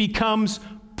 It becomes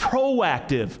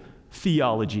proactive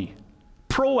theology.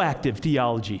 Proactive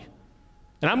theology.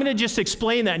 And I'm going to just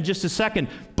explain that in just a second.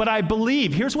 But I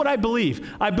believe, here's what I believe.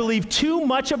 I believe too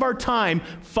much of our time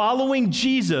following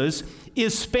Jesus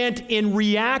is spent in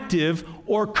reactive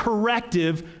or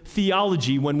corrective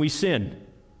theology when we sin.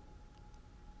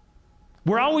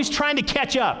 We're always trying to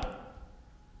catch up.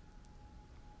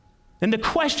 And the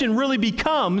question really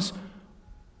becomes,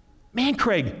 man,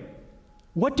 Craig,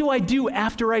 what do I do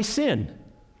after I sin?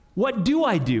 What do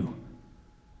I do?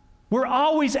 We're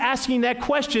always asking that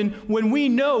question when we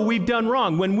know we've done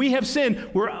wrong. When we have sinned,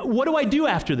 what do I do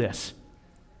after this?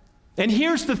 And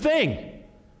here's the thing.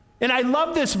 And I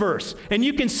love this verse. And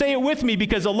you can say it with me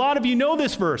because a lot of you know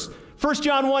this verse. 1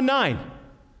 John 1:9.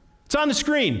 It's on the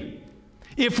screen.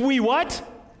 If we what?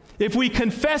 If we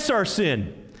confess our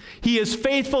sin, he is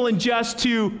faithful and just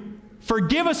to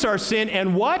forgive us our sin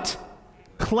and what?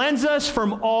 Cleanse us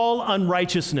from all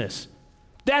unrighteousness.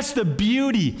 That's the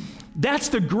beauty. That's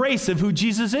the grace of who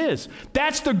Jesus is.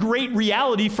 That's the great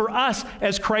reality for us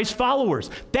as Christ followers.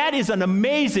 That is an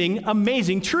amazing,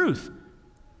 amazing truth.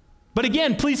 But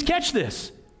again, please catch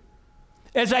this.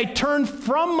 As I turn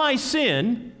from my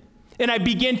sin and I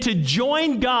begin to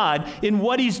join God in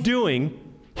what he's doing,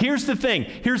 here's the thing.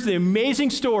 Here's the amazing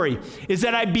story, is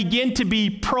that I begin to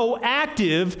be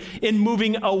proactive in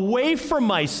moving away from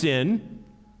my sin,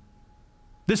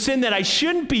 the sin that I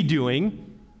shouldn't be doing,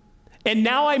 and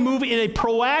now I move in a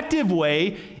proactive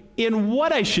way in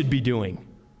what I should be doing.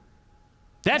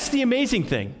 That's the amazing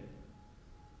thing.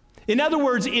 In other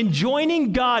words, in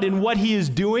joining God in what he is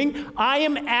doing, I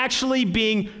am actually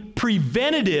being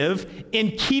preventative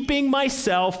in keeping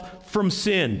myself from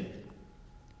sin.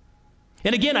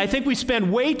 And again, I think we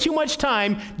spend way too much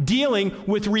time dealing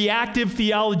with reactive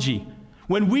theology,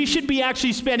 when we should be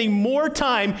actually spending more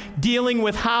time dealing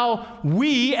with how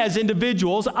we as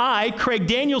individuals, I, Craig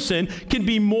Danielson, can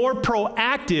be more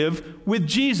proactive with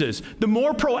Jesus. The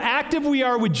more proactive we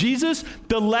are with Jesus,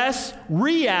 the less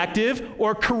reactive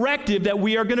or corrective that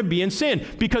we are going to be in sin.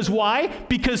 Because why?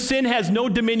 Because sin has no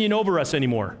dominion over us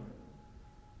anymore.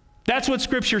 That's what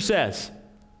Scripture says.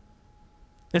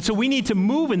 And so we need to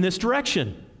move in this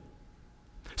direction.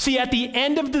 See, at the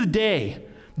end of the day,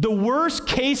 the worst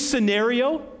case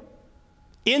scenario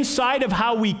inside of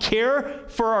how we care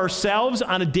for ourselves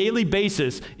on a daily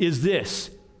basis is this.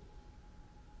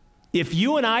 If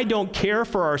you and I don't care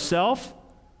for ourselves,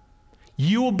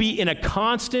 you will be in a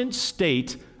constant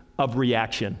state of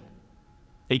reaction.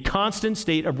 A constant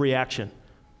state of reaction.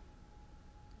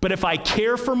 But if I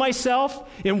care for myself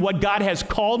and what God has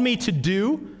called me to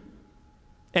do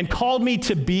and called me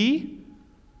to be,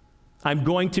 I'm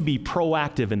going to be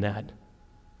proactive in that.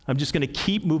 I'm just going to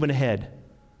keep moving ahead.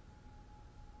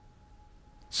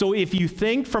 So if you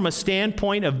think from a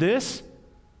standpoint of this,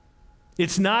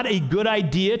 it's not a good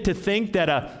idea to think that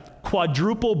a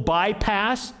quadruple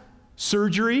bypass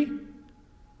surgery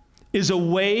is a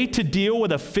way to deal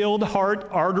with a filled heart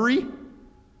artery.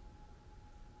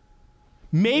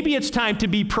 Maybe it's time to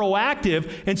be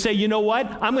proactive and say, you know what?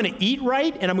 I'm going to eat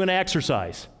right and I'm going to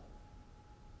exercise.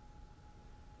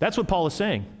 That's what Paul is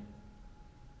saying.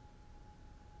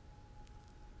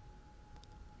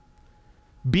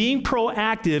 Being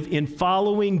proactive in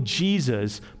following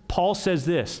Jesus, Paul says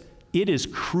this, it is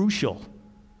crucial.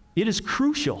 It is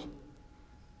crucial.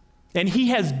 And he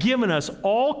has given us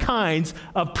all kinds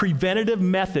of preventative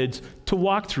methods to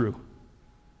walk through.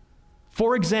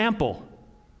 For example,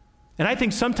 and I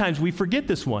think sometimes we forget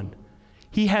this one,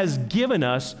 he has given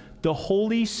us the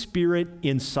Holy Spirit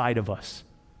inside of us.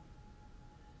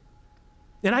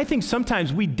 And I think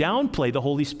sometimes we downplay the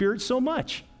Holy Spirit so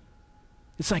much.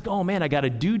 It's like, oh man, I got to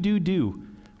do.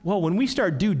 Well, when we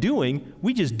start doing,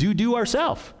 we just do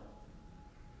ourselves.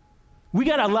 We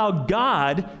got to allow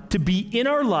God to be in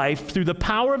our life through the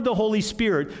power of the Holy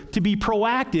Spirit to be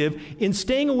proactive in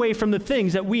staying away from the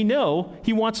things that we know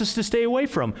he wants us to stay away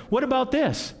from. What about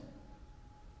this?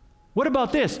 What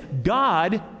about this?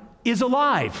 God is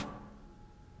alive.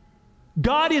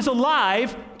 God is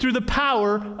alive through the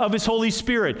power of his Holy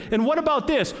Spirit. And what about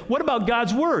this? What about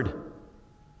God's Word?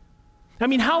 I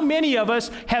mean, how many of us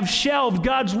have shelved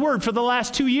God's word for the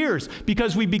last 2 years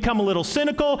because we become a little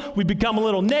cynical, we become a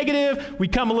little negative, we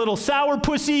become a little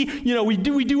sourpussy,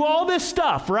 we do all this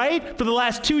stuff, right? For the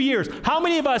last 2 years. How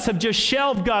many of us have just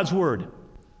shelved God's word?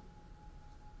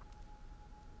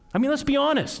 I mean, let's be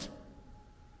honest.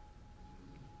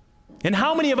 And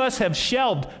how many of us have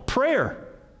shelved prayer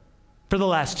for the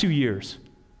last 2 years?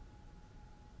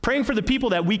 Praying for the people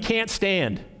that we can't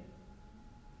stand.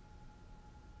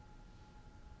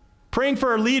 Praying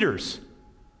for our leaders.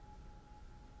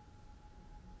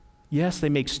 Yes, they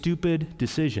make stupid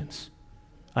decisions.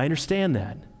 I understand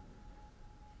that.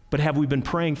 But have we been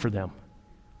praying for them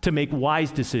to make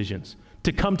wise decisions,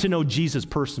 to come to know Jesus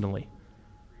personally?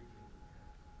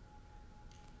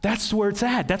 That's where it's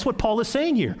at. That's what Paul is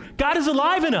saying here. God is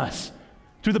alive in us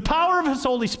through the power of his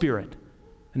Holy Spirit.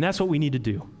 And that's what we need to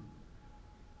do.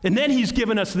 And then he's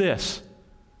given us this.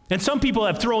 And some people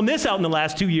have thrown this out in the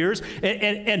last 2 years.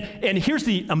 And here's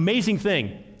the amazing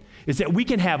thing, is that we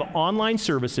can have online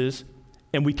services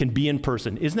and we can be in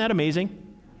person. Isn't that amazing?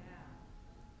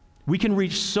 We can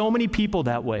reach so many people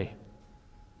that way.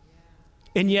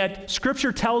 And yet,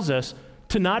 Scripture tells us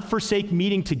to not forsake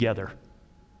meeting together.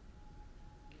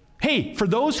 Hey, for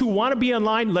those who want to be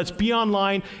online, let's be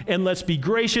online and let's be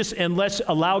gracious and let's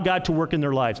allow God to work in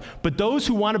their lives. But those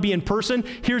who want to be in person,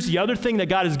 here's the other thing that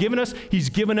God has given us. He's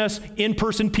given us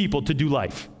in-person people to do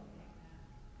life.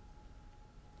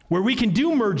 Where we can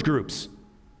do merge groups.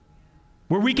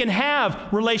 Where we can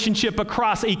have relationship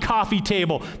across a coffee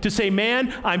table to say,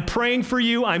 man, I'm praying for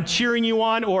you, I'm cheering you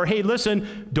on, or hey,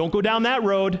 listen, don't go down that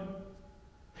road.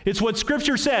 It's what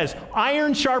Scripture says.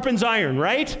 Iron sharpens iron,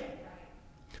 right?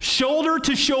 Shoulder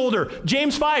to shoulder.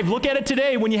 James 5, look at it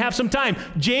today when you have some time.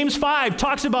 James 5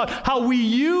 talks about how we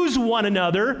use one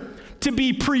another to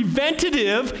be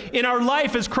preventative in our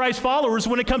life as Christ followers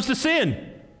when it comes to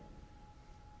sin.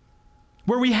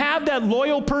 Where we have that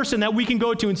loyal person that we can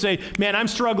go to and say, man, I'm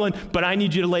struggling, but I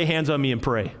need you to lay hands on me and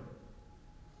pray.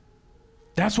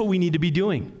 That's what we need to be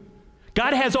doing.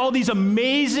 God has all these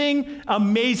amazing,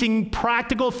 amazing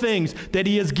practical things that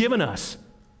he has given us.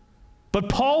 But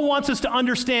Paul wants us to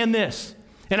understand this,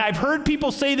 and I've heard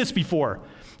people say this before,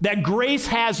 that grace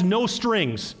has no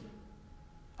strings.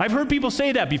 I've heard people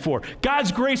say that before.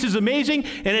 God's grace is amazing,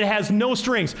 and it has no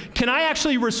strings. Can I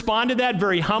actually respond to that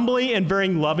very humbly and very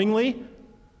lovingly?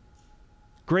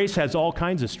 Grace has all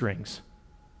kinds of strings.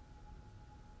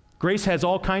 Grace has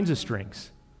all kinds of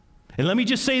strings. And let me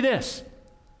just say this.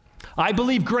 I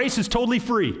believe grace is totally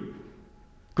free.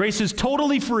 Grace is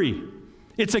totally free.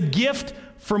 It's a gift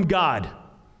from God.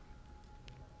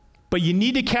 But you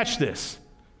need to catch this.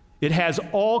 It has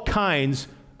all kinds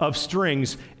of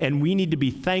strings, and we need to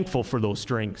be thankful for those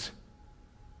strings.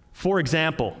 For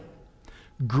example,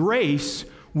 grace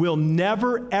will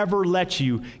never, ever let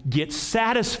you get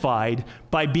satisfied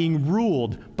by being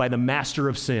ruled by the master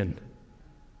of sin.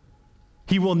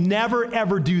 He will never,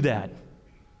 ever do that.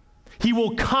 He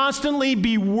will constantly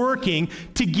be working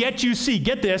to get you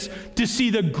get this, to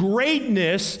see the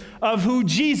greatness of who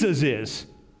Jesus is.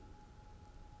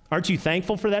 Aren't you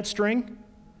thankful for that string?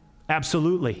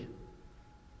 Absolutely.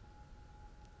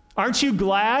 Aren't you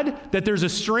glad that there's a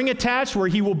string attached where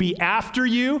he will be after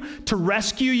you to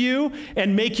rescue you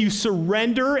and make you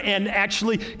surrender and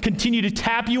actually continue to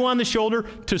tap you on the shoulder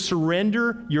to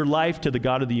surrender your life to the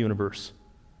God of the universe?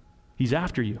 He's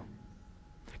after you.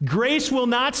 Grace will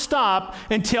not stop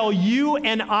until you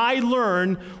and I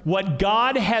learn what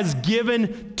God has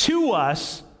given to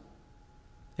us,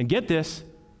 and get this,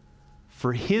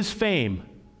 for his fame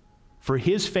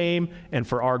and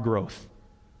for our growth.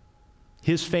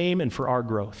 His fame and for our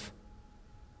growth.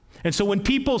 And so when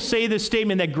people say this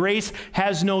statement that grace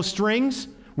has no strings,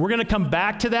 we're going to come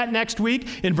back to that next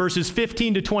week in verses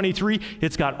 15 to 23.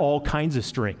 It's got all kinds of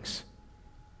strings.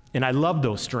 And I love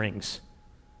those strings.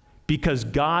 Because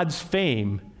God's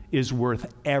fame is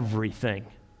worth everything.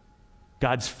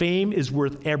 God's fame is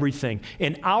worth everything.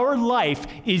 And our life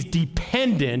is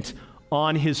dependent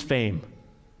on his fame.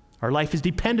 Our life is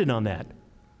dependent on that.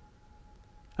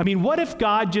 I mean, what if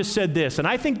God just said this? And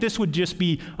I think this would just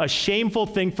be a shameful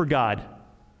thing for God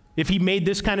if he made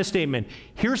this kind of statement.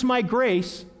 Here's my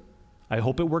grace. I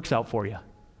hope it works out for you.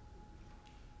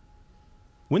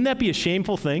 Wouldn't that be a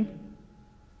shameful thing?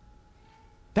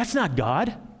 That's not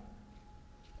God.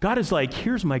 God is like,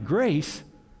 here's my grace,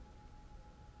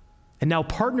 and now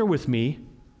partner with me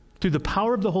through the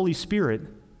power of the Holy Spirit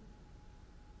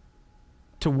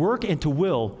to work and to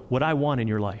will what I want in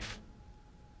your life.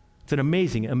 It's an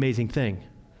amazing, amazing thing.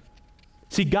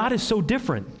 See, God is so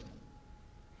different.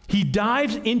 He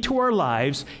dives into our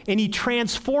lives and he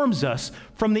transforms us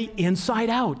from the inside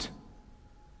out.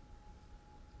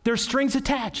 There's strings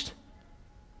attached.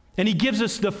 And he gives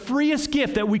us the freest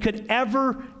gift that we could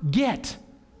ever get.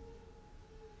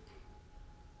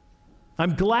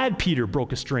 I'm glad Peter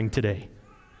broke a string today.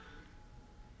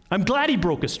 I'm glad he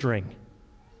broke a string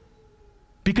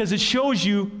because it shows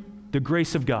you the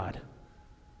grace of God.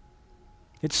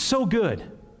 It's so good.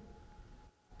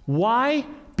 Why?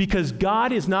 Because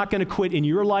God is not going to quit in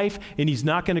your life, and he's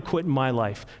not going to quit in my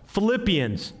life.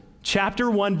 Philippians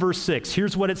chapter 1, verse 6.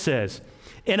 Here's what it says.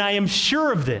 And I am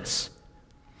sure of this,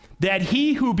 that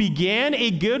he who began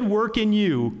a good work in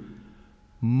you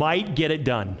might get it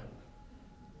done.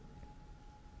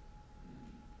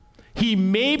 He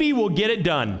maybe will get it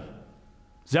done.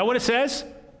 Is that what it says?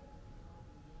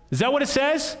 Is that what it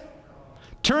says?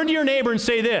 Turn to your neighbor and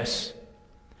say this.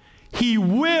 He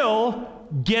will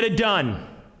get it done.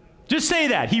 Just say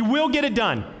that. He will get it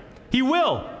done. He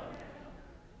will.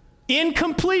 In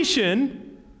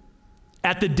completion,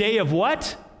 at the day of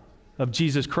what? Of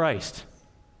Jesus Christ.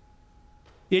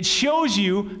 It shows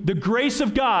you the grace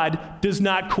of God does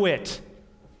not quit.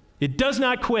 It does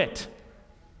not quit.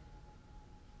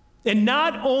 And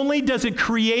not only does it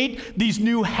create these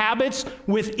new habits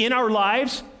within our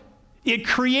lives, it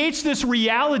creates this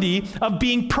reality of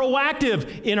being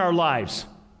proactive in our lives.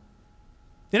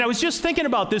 And I was just thinking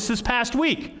about this past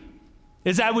week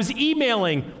as I was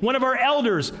emailing one of our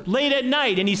elders late at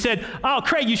night, and he said, oh,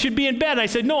 Craig, you should be in bed. And I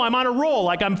said, no, I'm on a roll.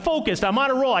 Like, I'm focused. I'm on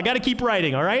a roll. I got to keep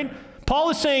writing, all right? Paul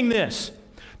is saying this.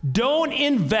 Don't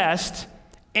invest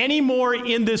anymore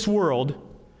in this world.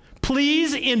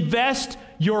 Please invest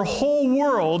your whole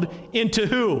world into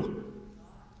who?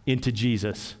 Into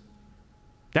Jesus.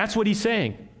 That's what he's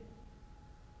saying.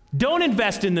 Don't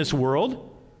invest in this world.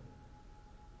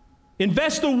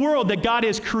 Invest the world that God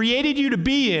has created you to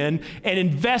be in and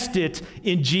invest it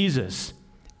in Jesus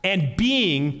and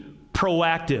being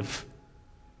proactive.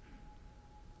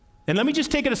 And let me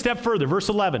just take it a step further. Verse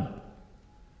 11.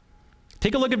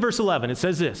 Take a look at verse 11. It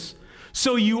says this.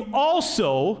 So you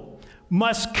also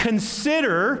must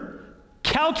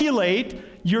calculate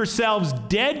yourselves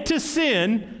dead to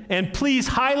sin, and please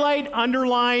highlight,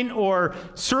 underline, or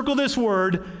circle this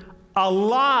word,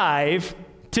 alive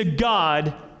to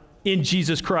God in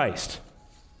Jesus Christ.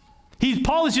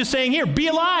 Paul is just saying here, be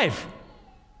alive.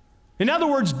 In other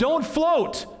words, don't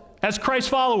float as Christ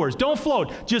followers. Don't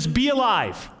float. Just be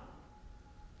alive.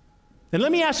 And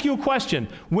let me ask you a question.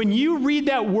 When you read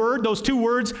that word, those two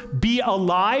words, be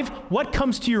alive, what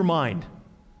comes to your mind?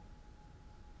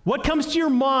 What comes to your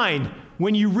mind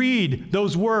when you read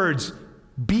those words,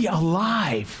 be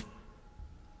alive?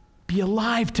 Be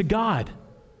alive to God.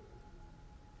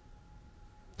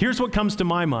 Here's what comes to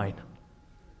my mind.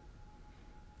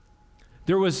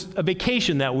 There was a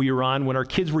vacation that we were on when our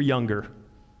kids were younger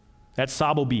at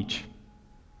Sabo Beach.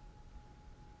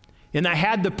 And I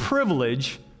had the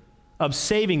privilege of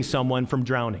saving someone from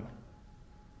drowning.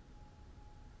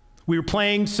 We were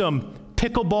playing some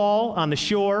pickleball on the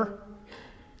shore,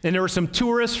 and there were some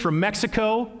tourists from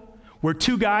Mexico where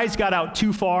two guys got out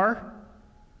too far.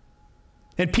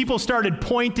 And people started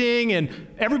pointing, and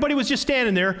everybody was just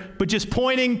standing there, but just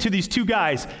pointing to these two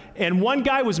guys. And one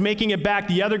guy was making it back.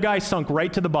 The other guy sunk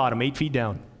right to the bottom, 8 feet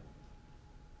down.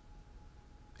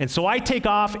 And so I take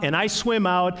off, and I swim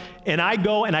out, and I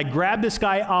go, and I grab this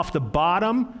guy off the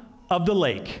bottom of the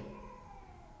lake.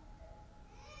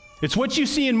 It's what you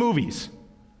see in movies,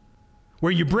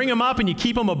 where you bring him up and you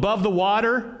keep him above the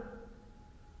water.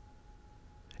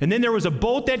 And then there was a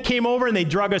boat that came over, and they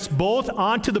drug us both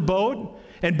onto the boat.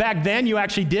 And back then, you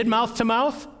actually did mouth to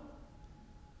mouth.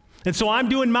 And so I'm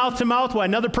doing mouth to mouth while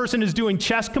another person is doing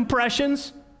chest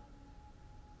compressions.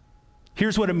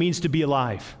 Here's what it means to be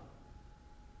alive.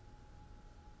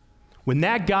 When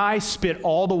that guy spit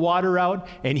all the water out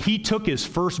and he took his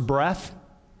first breath,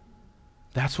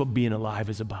 that's what being alive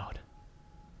is about.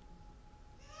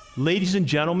 Ladies and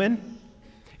gentlemen,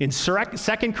 in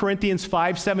 2 Corinthians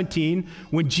 5:17,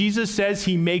 when Jesus says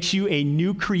he makes you a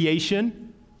new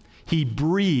creation, he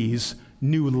breathes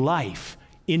new life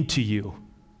into you.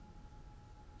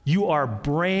 You are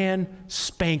brand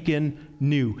spanking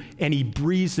new. And he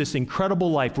breathes this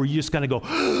incredible life where you just kind of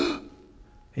go,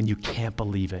 and you can't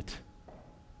believe it.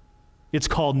 It's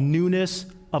called newness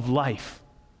of life.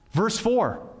 Verse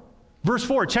 4. Verse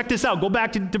 4, check this out. Go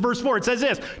back to verse 4. It says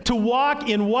this, to walk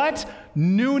in what?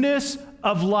 Newness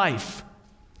of life.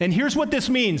 And here's what this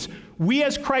means. We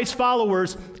as Christ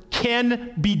followers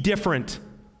can be different.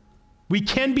 We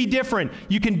can be different.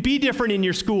 You can be different in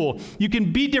your school. You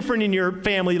can be different in your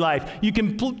family life. You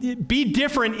can be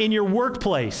different in your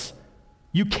workplace.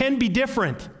 You can be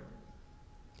different.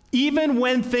 Even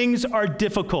when things are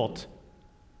difficult.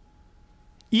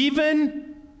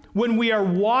 Even when we are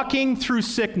walking through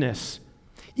sickness,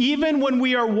 even when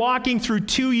we are walking through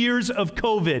 2 years of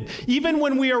COVID, even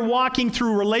when we are walking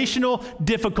through relational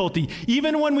difficulty,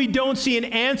 even when we don't see an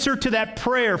answer to that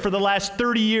prayer for the last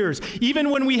 30 years, even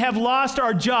when we have lost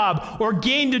our job or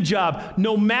gained a job,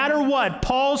 no matter what,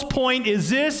 Paul's point is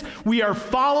this: we are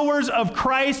followers of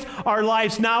Christ. Our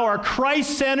lives now are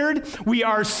Christ-centered, we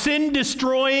are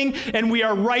sin-destroying, and we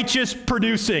are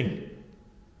righteous-producing.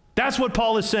 That's what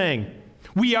Paul is saying.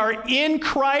 We are in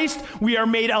Christ, we are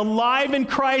made alive in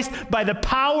Christ by the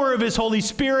power of his Holy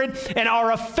Spirit, and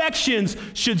our affections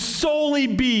should solely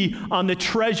be on the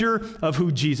treasure of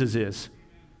who Jesus is.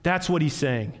 That's what he's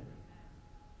saying.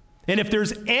 And if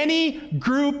there's any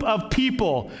group of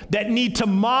people that need to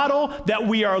model that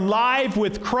we are alive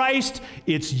with Christ,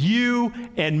 it's you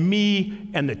and me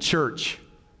and the church.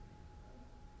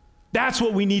 That's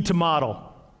what we need to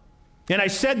model. And I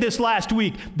said this last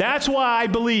week, that's why I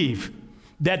believe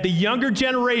that the younger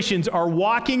generations are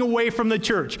walking away from the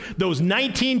church. Those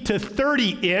 19 to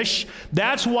 30-ish,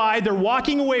 that's why they're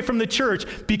walking away from the church,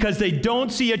 because they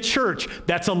don't see a church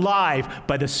that's alive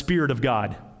by the Spirit of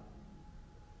God.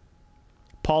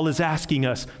 Paul is asking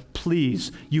us,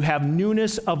 please, you have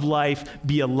newness of life,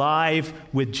 be alive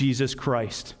with Jesus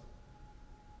Christ.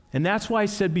 And that's why I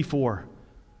said before,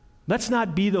 let's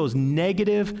not be those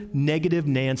negative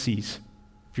Nancys.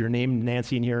 If you're named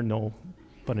Nancy in here, no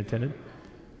pun intended.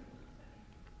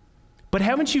 But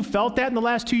haven't you felt that in the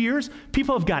last 2 years?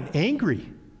 People have gotten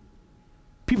angry.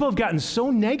 People have gotten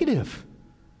so negative.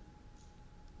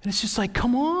 And it's just like,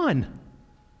 come on.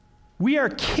 We are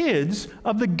kids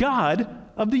of the God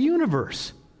of the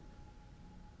universe.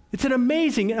 It's an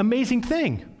amazing, amazing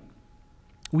thing.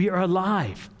 We are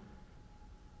alive.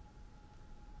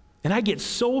 And I get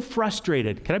so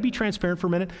frustrated. Can I be transparent for a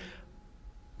minute?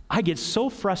 I get so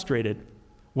frustrated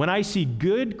when I see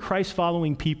good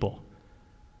Christ-following people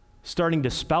starting to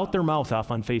spout their mouth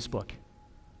off on Facebook.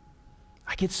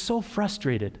 I get so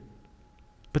frustrated.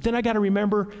 But then I got to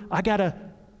remember, I got to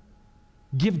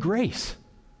give grace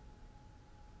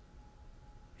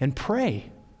and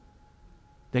pray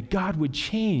that God would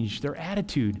change their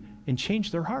attitude and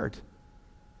change their heart.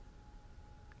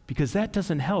 Because that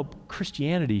doesn't help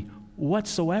Christianity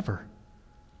whatsoever.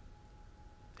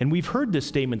 And we've heard this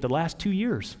statement the last 2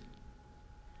 years.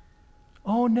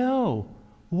 Oh no,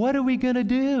 what are we going to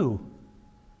do?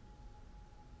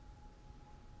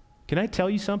 Can I tell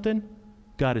you something?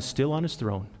 God is still on his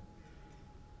throne.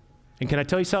 And can I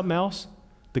tell you something else?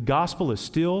 The gospel is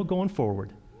still going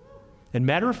forward. And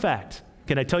matter of fact,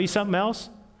 can I tell you something else?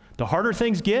 The harder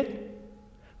things get,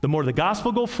 the more the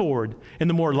gospel goes forward and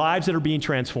the more lives that are being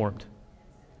transformed.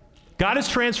 God is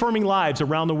transforming lives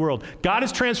around the world. God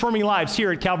is transforming lives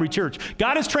here at Calvary Church.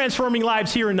 God is transforming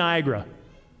lives here in Niagara.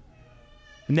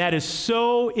 And that is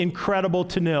so incredible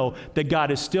to know that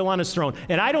God is still on his throne.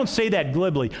 And I don't say that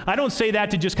glibly. I don't say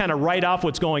that to just kind of write off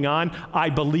what's going on. I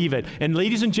believe it. And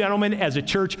ladies and gentlemen, as a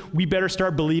church, we better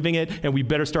start believing it and we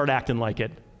better start acting like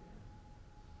it.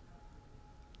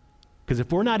 Because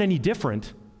if we're not any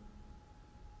different,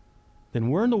 then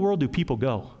where in the world do people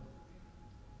go?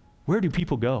 Where do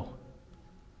people go?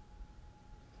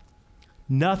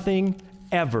 Nothing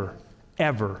ever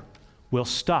will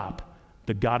stop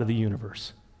the God of the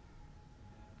universe.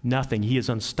 Nothing. He is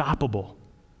unstoppable.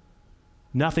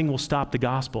 Nothing will stop the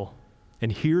gospel.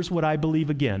 And here's what I believe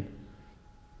again.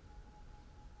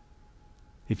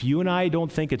 If you and I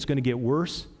don't think it's going to get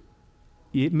worse,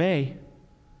 it may.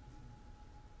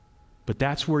 But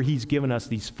that's where he's given us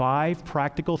these 5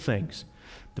 practical things: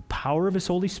 the power of his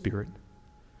Holy Spirit,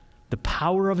 the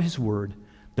power of his word,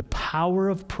 the power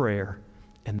of prayer,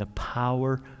 and the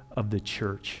power of the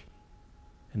church,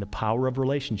 and the power of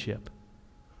relationship,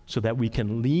 so that we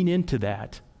can lean into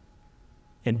that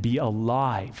and be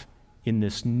alive in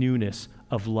this newness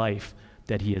of life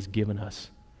that he has given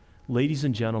us. Ladies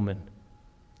and gentlemen,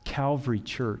 Calvary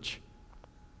Church,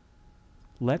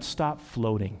 let's stop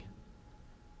floating.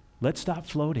 Let's stop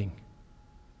floating.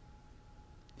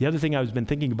 The other thing I've been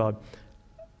thinking about,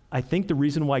 I think the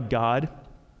reason why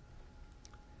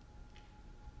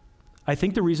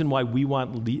we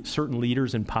want certain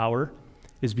leaders in power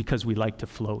is because we like to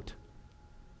float.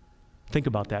 Think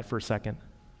about that for a second.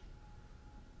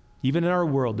 Even in our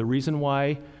world, the reason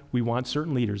why we want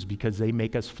certain leaders is because they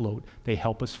make us float. They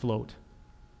help us float.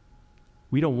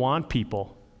 We don't want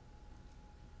people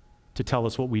to tell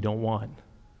us what we don't want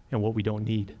and what we don't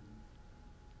need.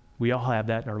 We all have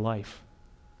that in our life.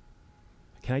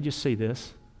 Can I just say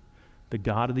this? The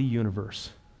God of the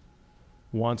universe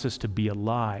wants us to be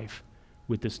alive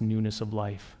with this newness of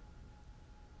life.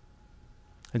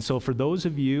 And so for those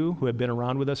of you who have been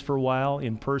around with us for a while,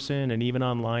 in person and even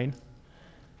online,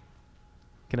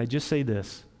 can I just say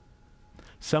this?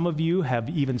 Some of you have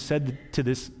even said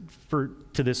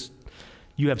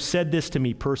you have said this to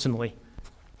me personally.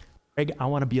 Greg, I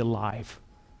want to be alive.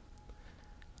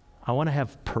 I want to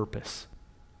have purpose.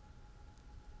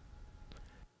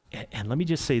 And let me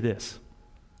just say this,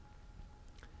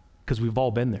 because we've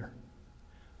all been there.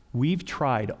 We've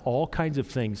tried all kinds of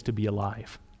things to be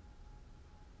alive.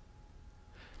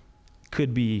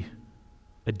 Could be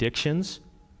addictions,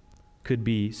 could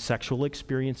be sexual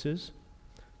experiences,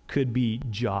 could be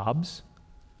jobs.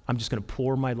 I'm just going to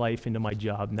pour my life into my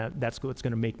job, and that's what's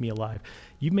going to make me alive.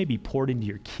 You've maybe poured into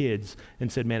your kids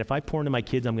and said, man, if I pour into my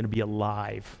kids, I'm going to be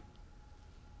alive.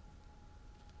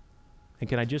 And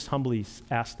can I just humbly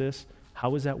ask this?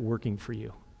 How is that working for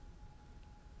you?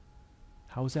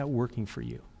 How is that working for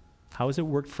you? How has it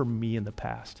worked for me in the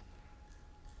past?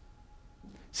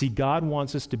 See, God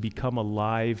wants us to become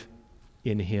alive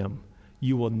in Him.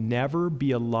 You will never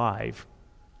be alive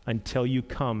until you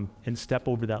come and step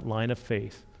over that line of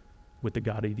faith with the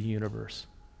God of the universe.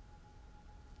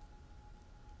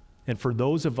 And for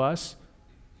those of us,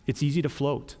 it's easy to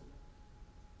float.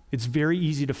 It's very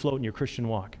easy to float in your Christian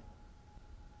walk.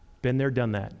 Been there,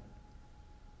 done that.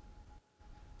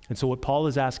 And so what Paul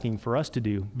is asking for us to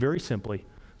do, very simply,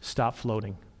 stop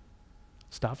floating.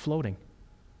 Stop floating.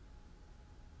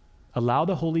 Allow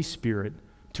the Holy Spirit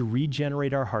to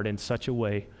regenerate our heart in such a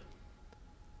way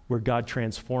where God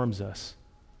transforms us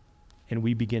and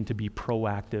we begin to be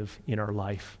proactive in our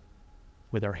life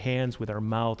with our hands, with our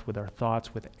mouth, with our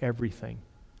thoughts, with everything,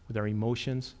 with our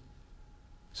emotions,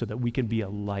 so that we can be a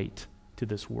light to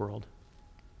this world.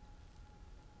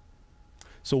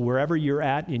 So wherever you're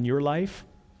at in your life,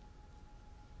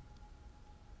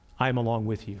 I'm along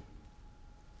with you.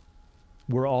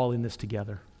 We're all in this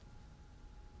together.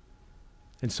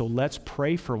 And so let's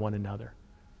pray for one another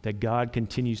that God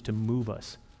continues to move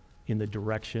us in the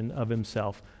direction of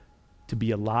Himself, to be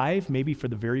alive maybe for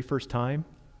the very first time,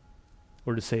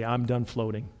 or to say, I'm done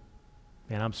floating.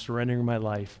 Man, I'm surrendering my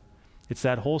life. It's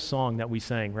that whole song that we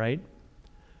sang, right?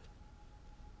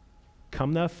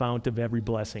 Come the fount of every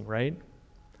blessing, right?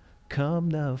 Come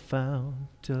the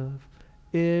fount of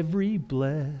every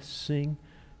blessing,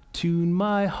 tune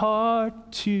my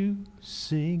heart to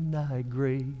sing thy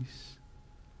grace.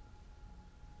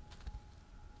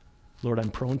 Lord,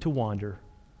 I'm prone to wander,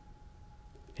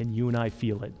 and you and I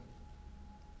feel it.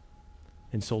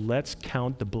 And so let's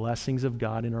count the blessings of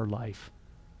God in our life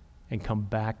and come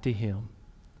back to Him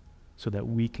so that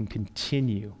we can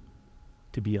continue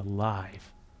to be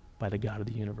alive by the God of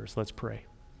the universe. Let's pray.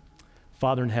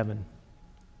 Father in heaven,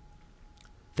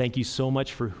 thank you so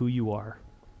much for who you are.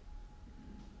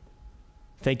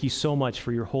 Thank you so much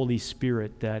for your Holy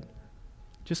Spirit that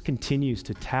just continues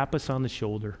to tap us on the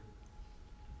shoulder.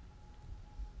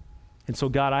 And so,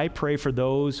 God, I pray for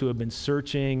those who have been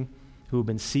searching, who have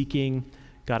been seeking.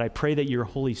 God, I pray that your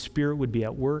Holy Spirit would be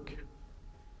at work.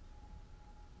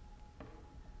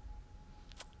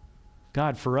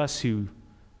 God, for us who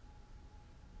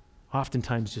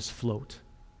oftentimes just float,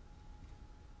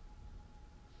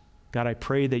 God, I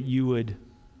pray that you would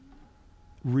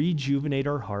rejuvenate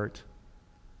our heart,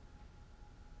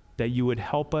 that you would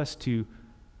help us to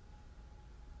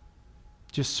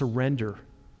just surrender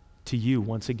to you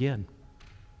once again.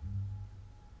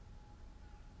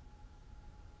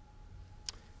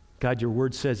 God, your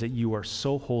word says that you are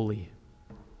so holy.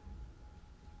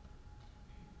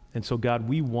 And so, God,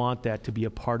 we want that to be a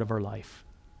part of our life.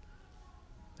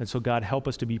 And so, God, help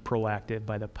us to be proactive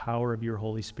by the power of your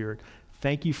Holy Spirit.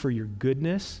 Thank you for your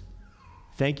goodness.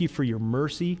 Thank you for your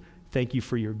mercy. Thank you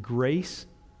for your grace.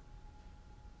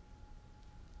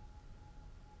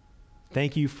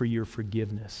 Thank you for your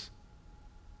forgiveness.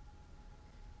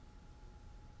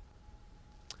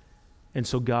 And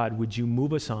so, God, would you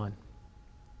move us on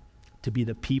to be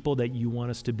the people that you want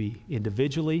us to be,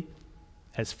 individually,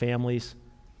 as families,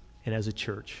 and as a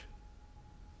church.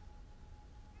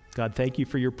 God, thank you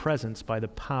for your presence by the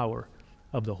power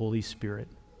of the Holy Spirit.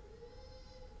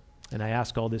 And I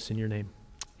ask all this in your name.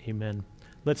 Amen.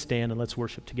 Let's stand and let's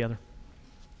worship together.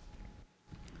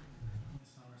 This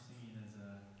song we're singing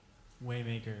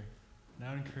is Waymaker. And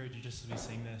I would encourage you just as we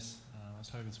sing this. I was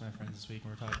talking to my friends this week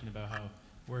and we're talking about how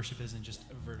worship isn't just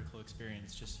a vertical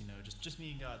experience, just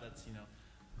me and God. That's,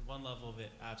 one level of it,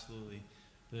 absolutely.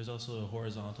 But there's also a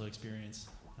horizontal experience,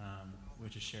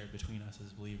 which is shared between us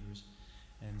as believers.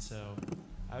 And so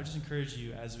I would just encourage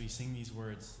you as we sing these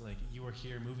words, like you are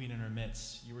here moving in our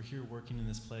midst. You are here working in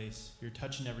this place. You're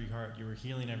touching every heart. You are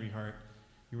healing every heart.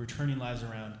 You are turning lives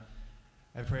around.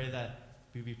 I pray that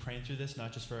we be praying through this,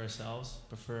 not just for ourselves,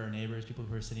 but for our neighbors, people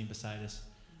who are sitting beside us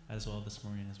as well this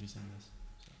morning as we sing this.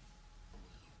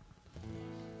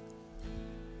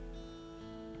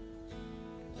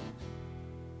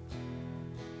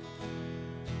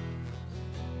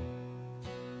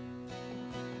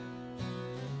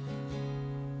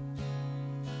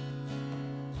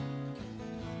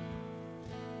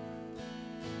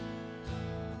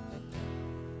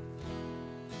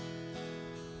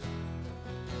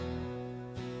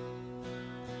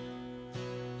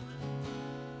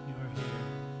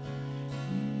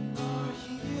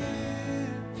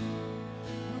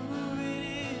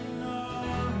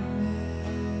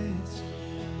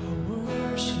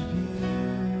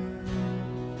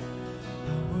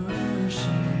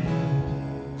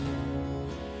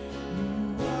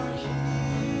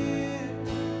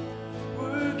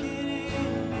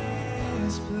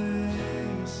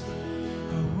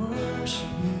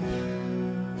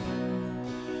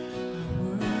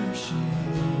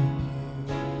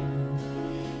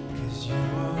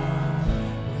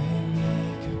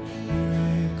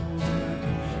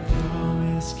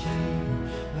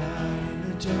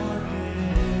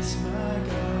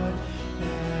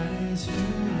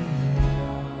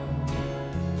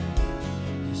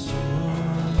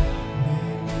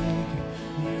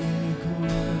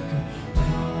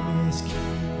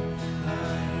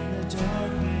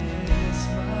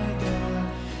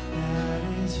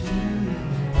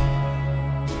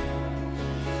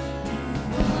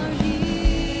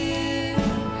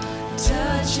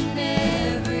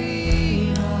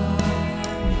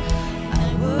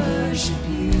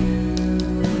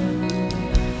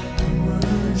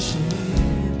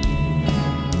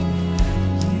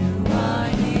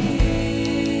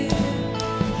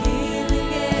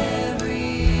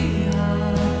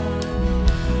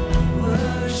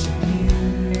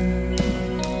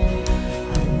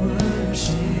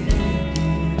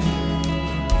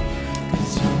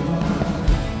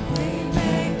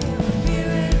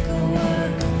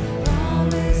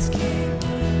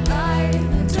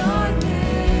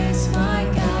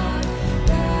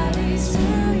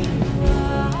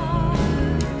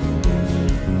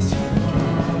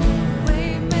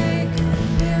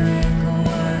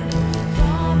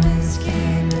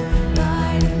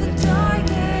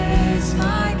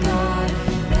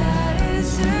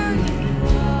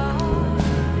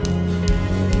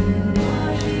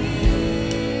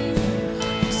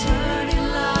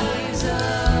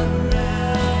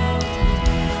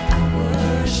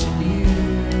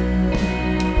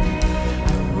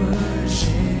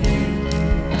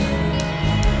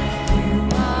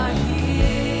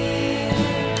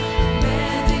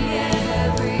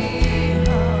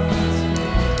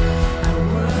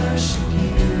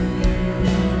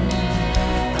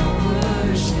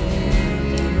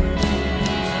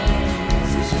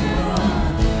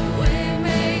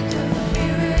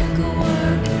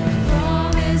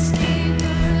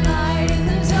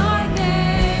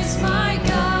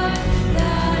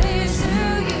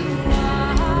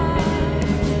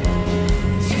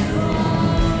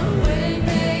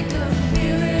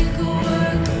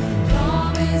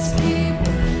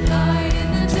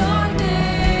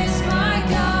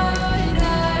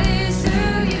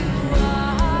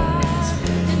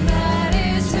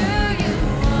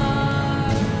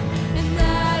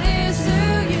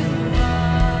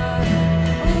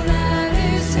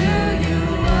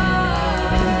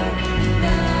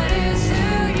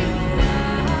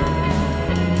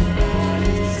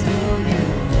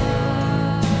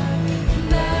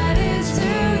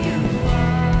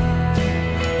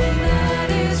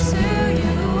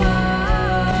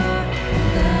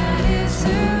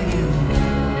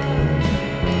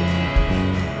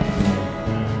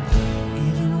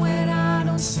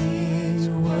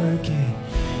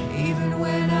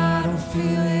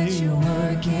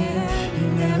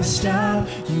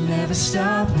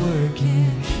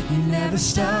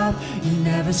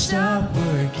 never stop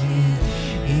working.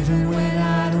 Even when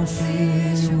I don't feel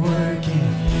it, you're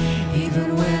working.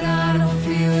 Even when I don't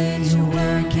feel it, you're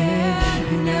working.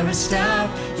 You never stop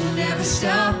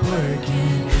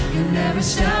working. You never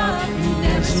stop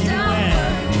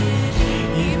working.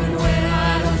 Even when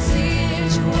I don't see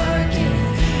it, you're working.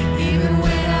 Even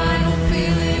when I don't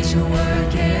feel it, you're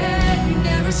working. You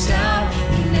never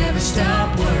stop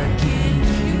working.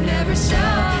 You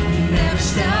never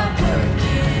stop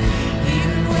working.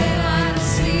 Even when I don't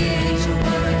see it, you're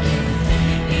working.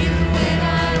 Even when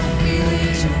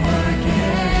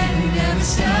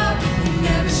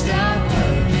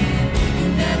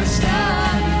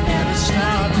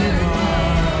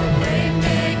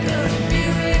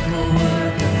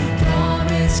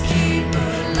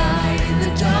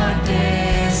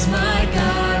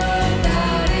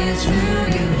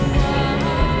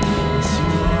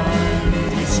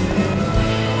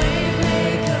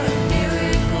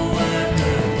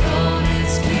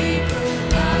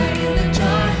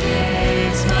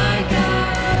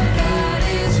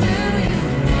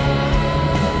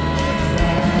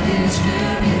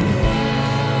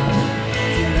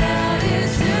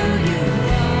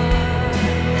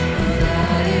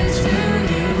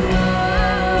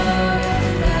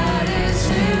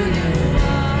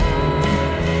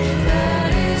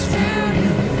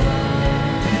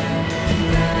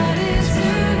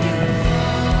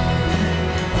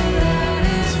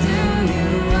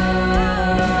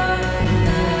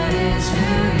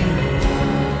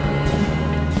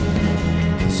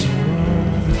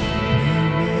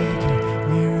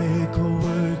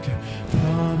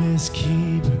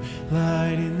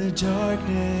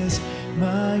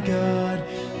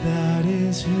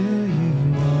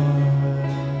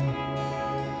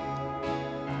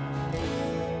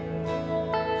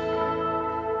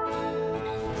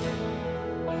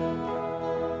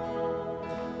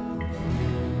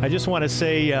I just want to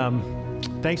say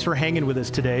thanks for hanging with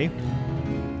us today.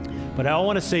 But I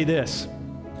want to say this.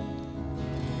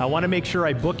 I want to make sure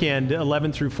I bookend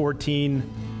 11 through 14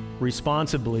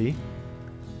 responsibly.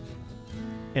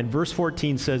 And verse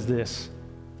 14 says this.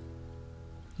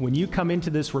 When you come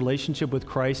into this relationship with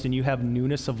Christ and you have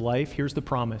newness of life, here's the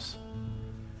promise.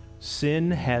 Sin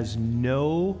has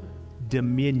no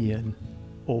dominion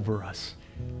over us.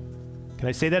 Can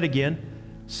I say that again?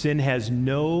 Sin has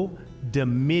no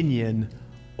dominion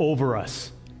over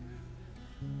us.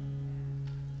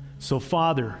 So,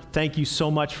 Father, thank you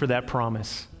so much for that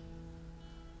promise.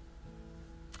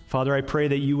 Father, I pray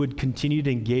that you would continue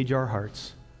to engage our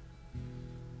hearts.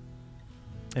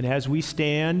 And as we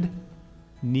stand,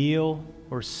 kneel,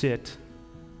 or sit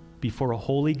before a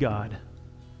holy God,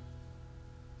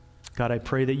 God, I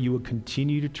pray that you would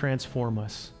continue to transform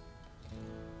us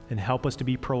and help us to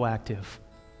be proactive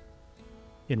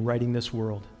in writing this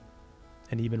world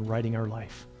and even writing our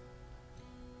life.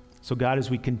 So God, as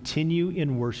we continue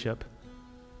in worship,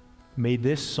 may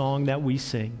this song that we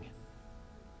sing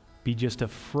be just a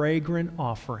fragrant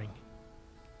offering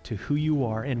to who you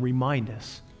are and remind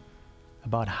us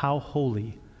about how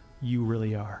holy you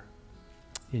really are.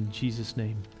 In Jesus'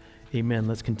 name, amen.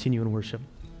 Let's continue in worship.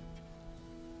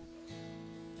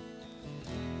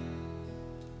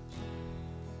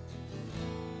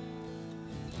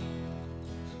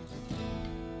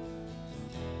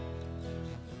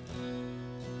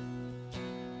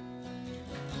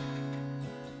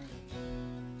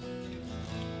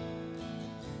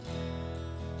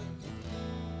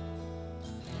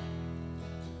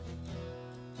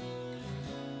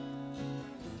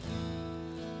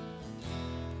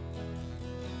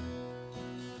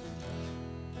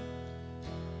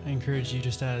 I encourage you,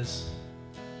 just as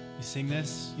you sing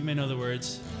this, you may know the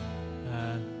words,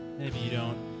 maybe you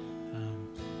don't,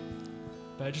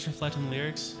 but I just reflect on the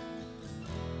lyrics.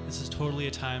 This is totally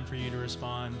a time for you to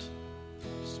respond,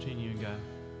 just between you and God.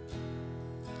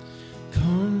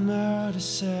 Come out of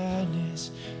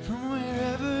sadness from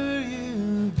wherever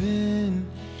you've been.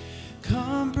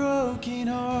 Come broken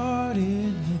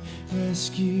hearted, let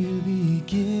rescue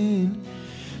begin.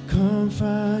 Come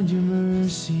find your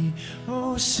mercy,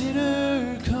 oh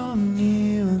sinner, come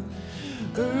kneel.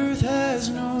 Earth has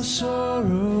no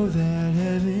sorrow that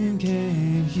heaven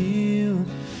can't heal.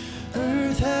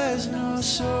 Earth has no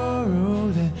sorrow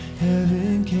that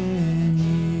heaven can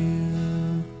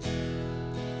heal.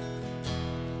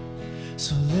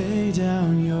 So lay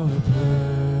down your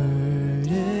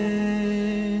burdens,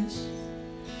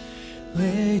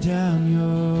 lay down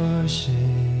your shame.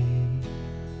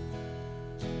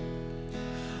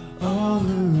 All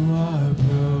who are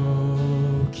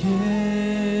broken,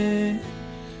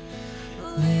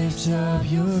 lift up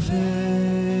your face.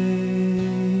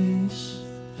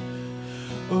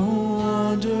 Oh,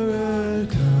 wanderer,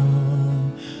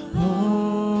 come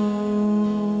home.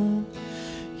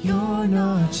 You're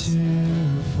not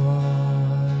too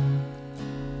far.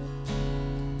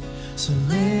 So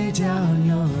lay down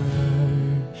your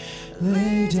hurt,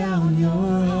 lay down your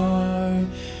heart.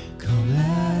 Come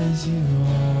as you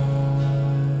are.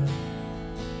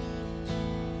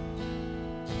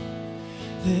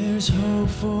 There's hope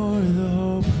for the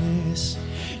hopeless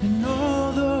and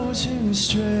all those who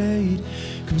strayed.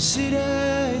 Come sit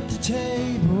at the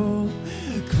table,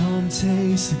 come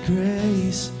taste the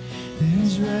grace.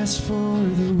 There's rest for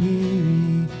the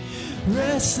weary,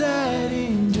 rest that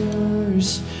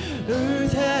endures.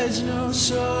 Earth has no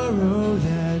sorrow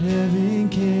that heaven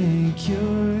can't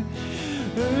cure.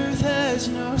 Earth has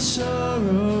no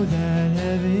sorrow that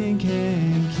heaven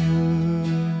can't cure.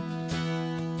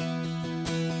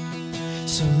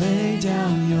 So lay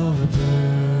down your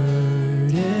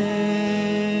burdens,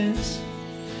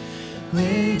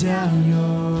 lay down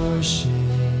your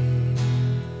shame.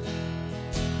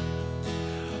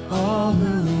 All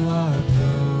who are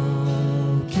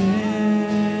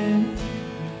broken,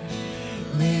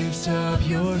 lift up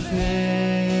your face.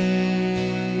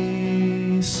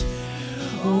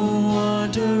 Oh,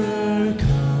 wanderer,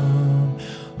 come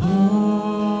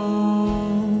home.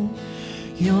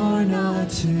 You're not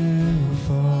too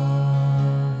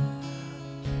far.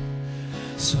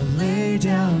 So lay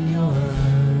down your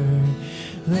hurt,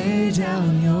 lay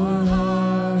down your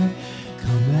heart.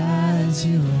 Come as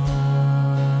you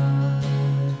are.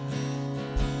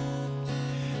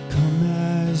 Come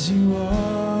as you are.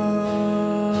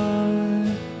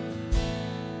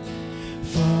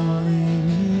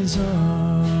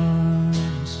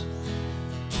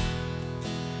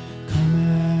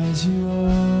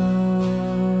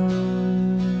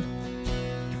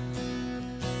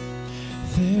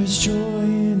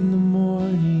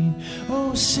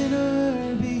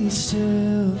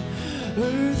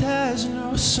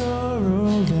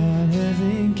 sorrow that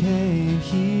heaven can't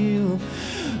heal.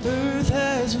 Earth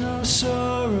has no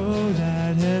sorrow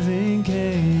that heaven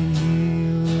can't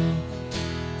heal.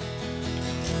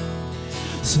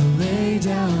 So lay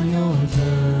down your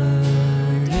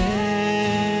burdens,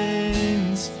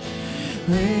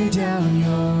 lay down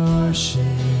your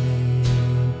shame.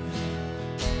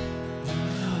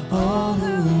 All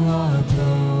who are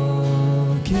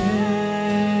broken,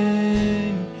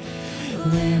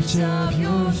 lift up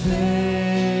your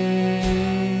face.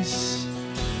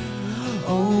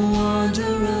 Oh,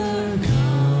 wanderer,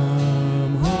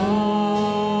 come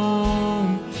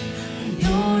home.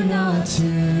 You're not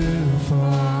too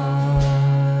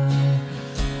far.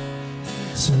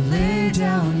 So lay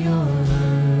down your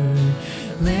burden,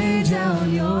 lay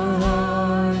down your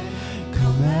heart.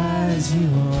 Come as you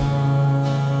are.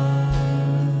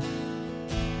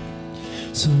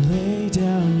 So lay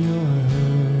down your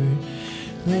hurt,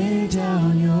 lay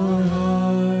down your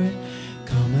heart,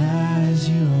 come as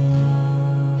you are.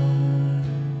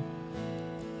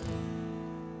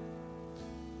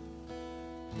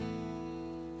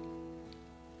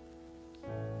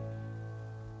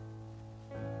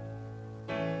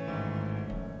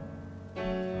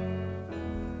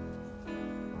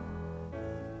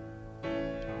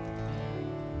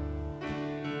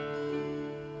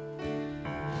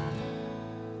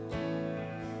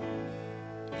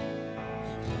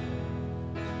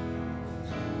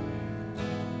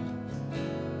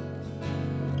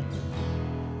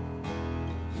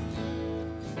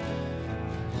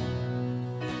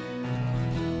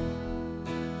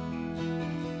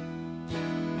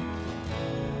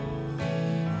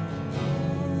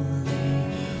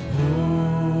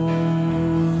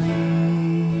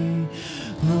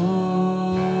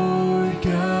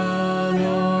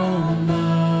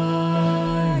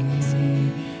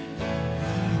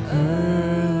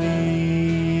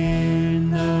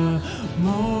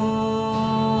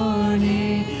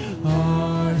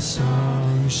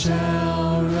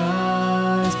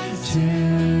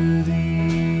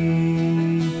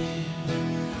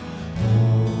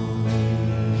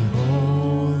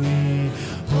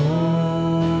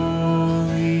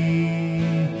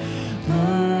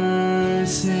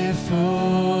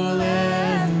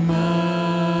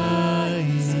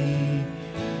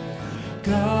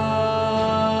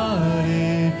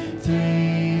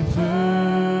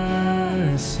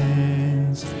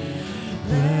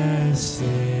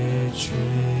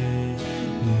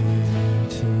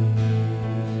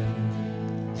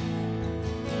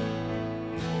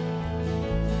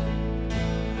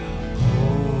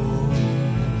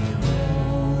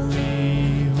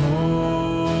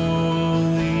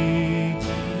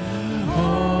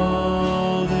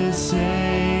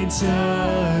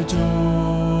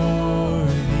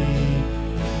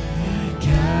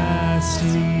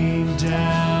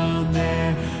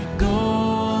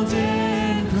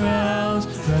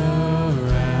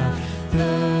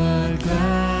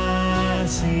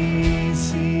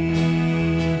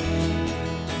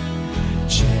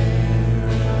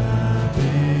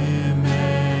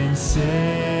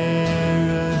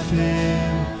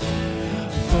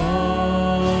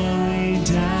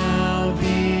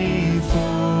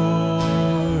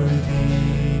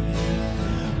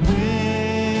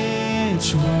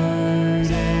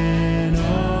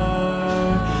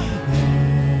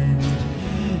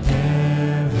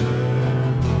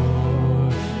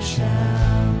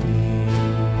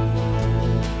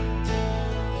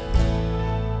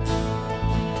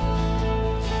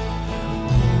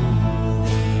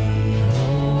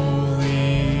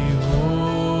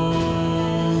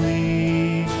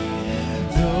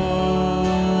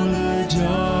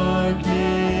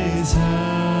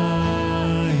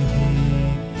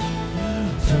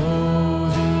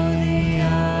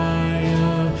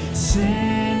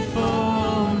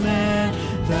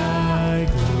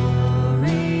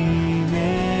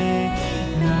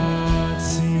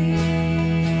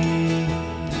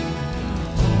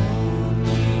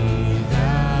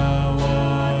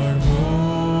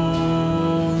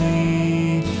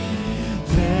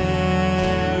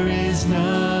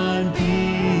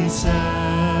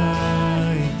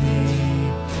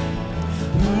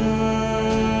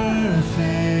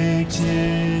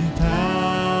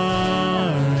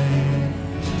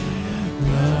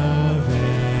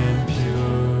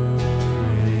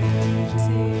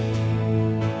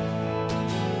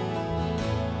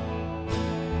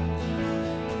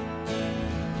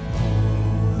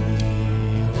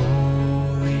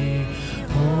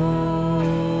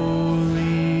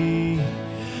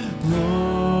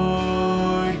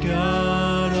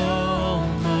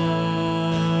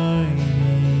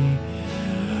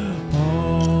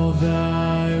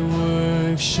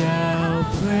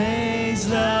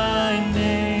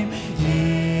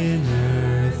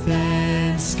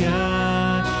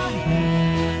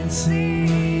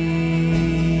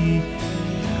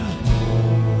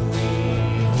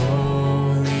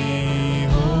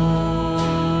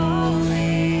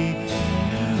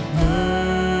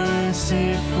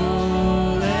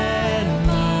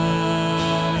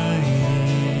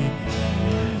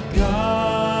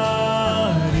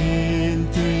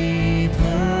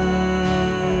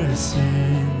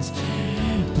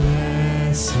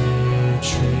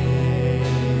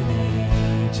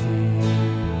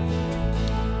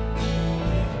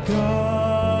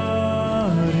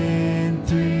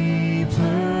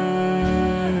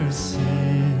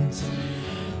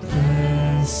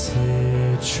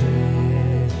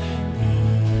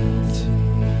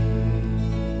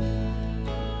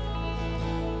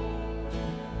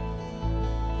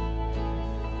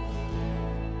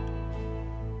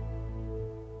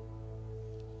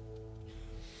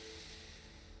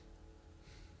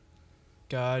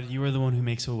 God, you are the one who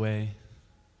makes a way.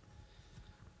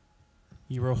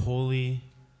 You are holy,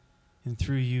 and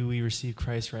through you we receive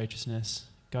Christ's righteousness.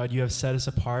 God, you have set us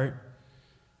apart.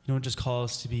 You don't just call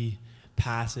us to be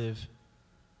passive,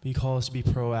 but you call us to be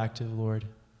proactive, Lord.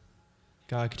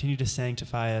 God, continue to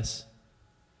sanctify us.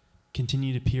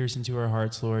 Continue to pierce into our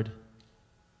hearts, Lord.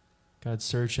 God,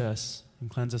 search us and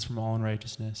cleanse us from all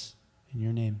unrighteousness. In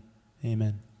your name,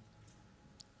 amen.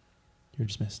 You're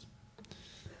dismissed.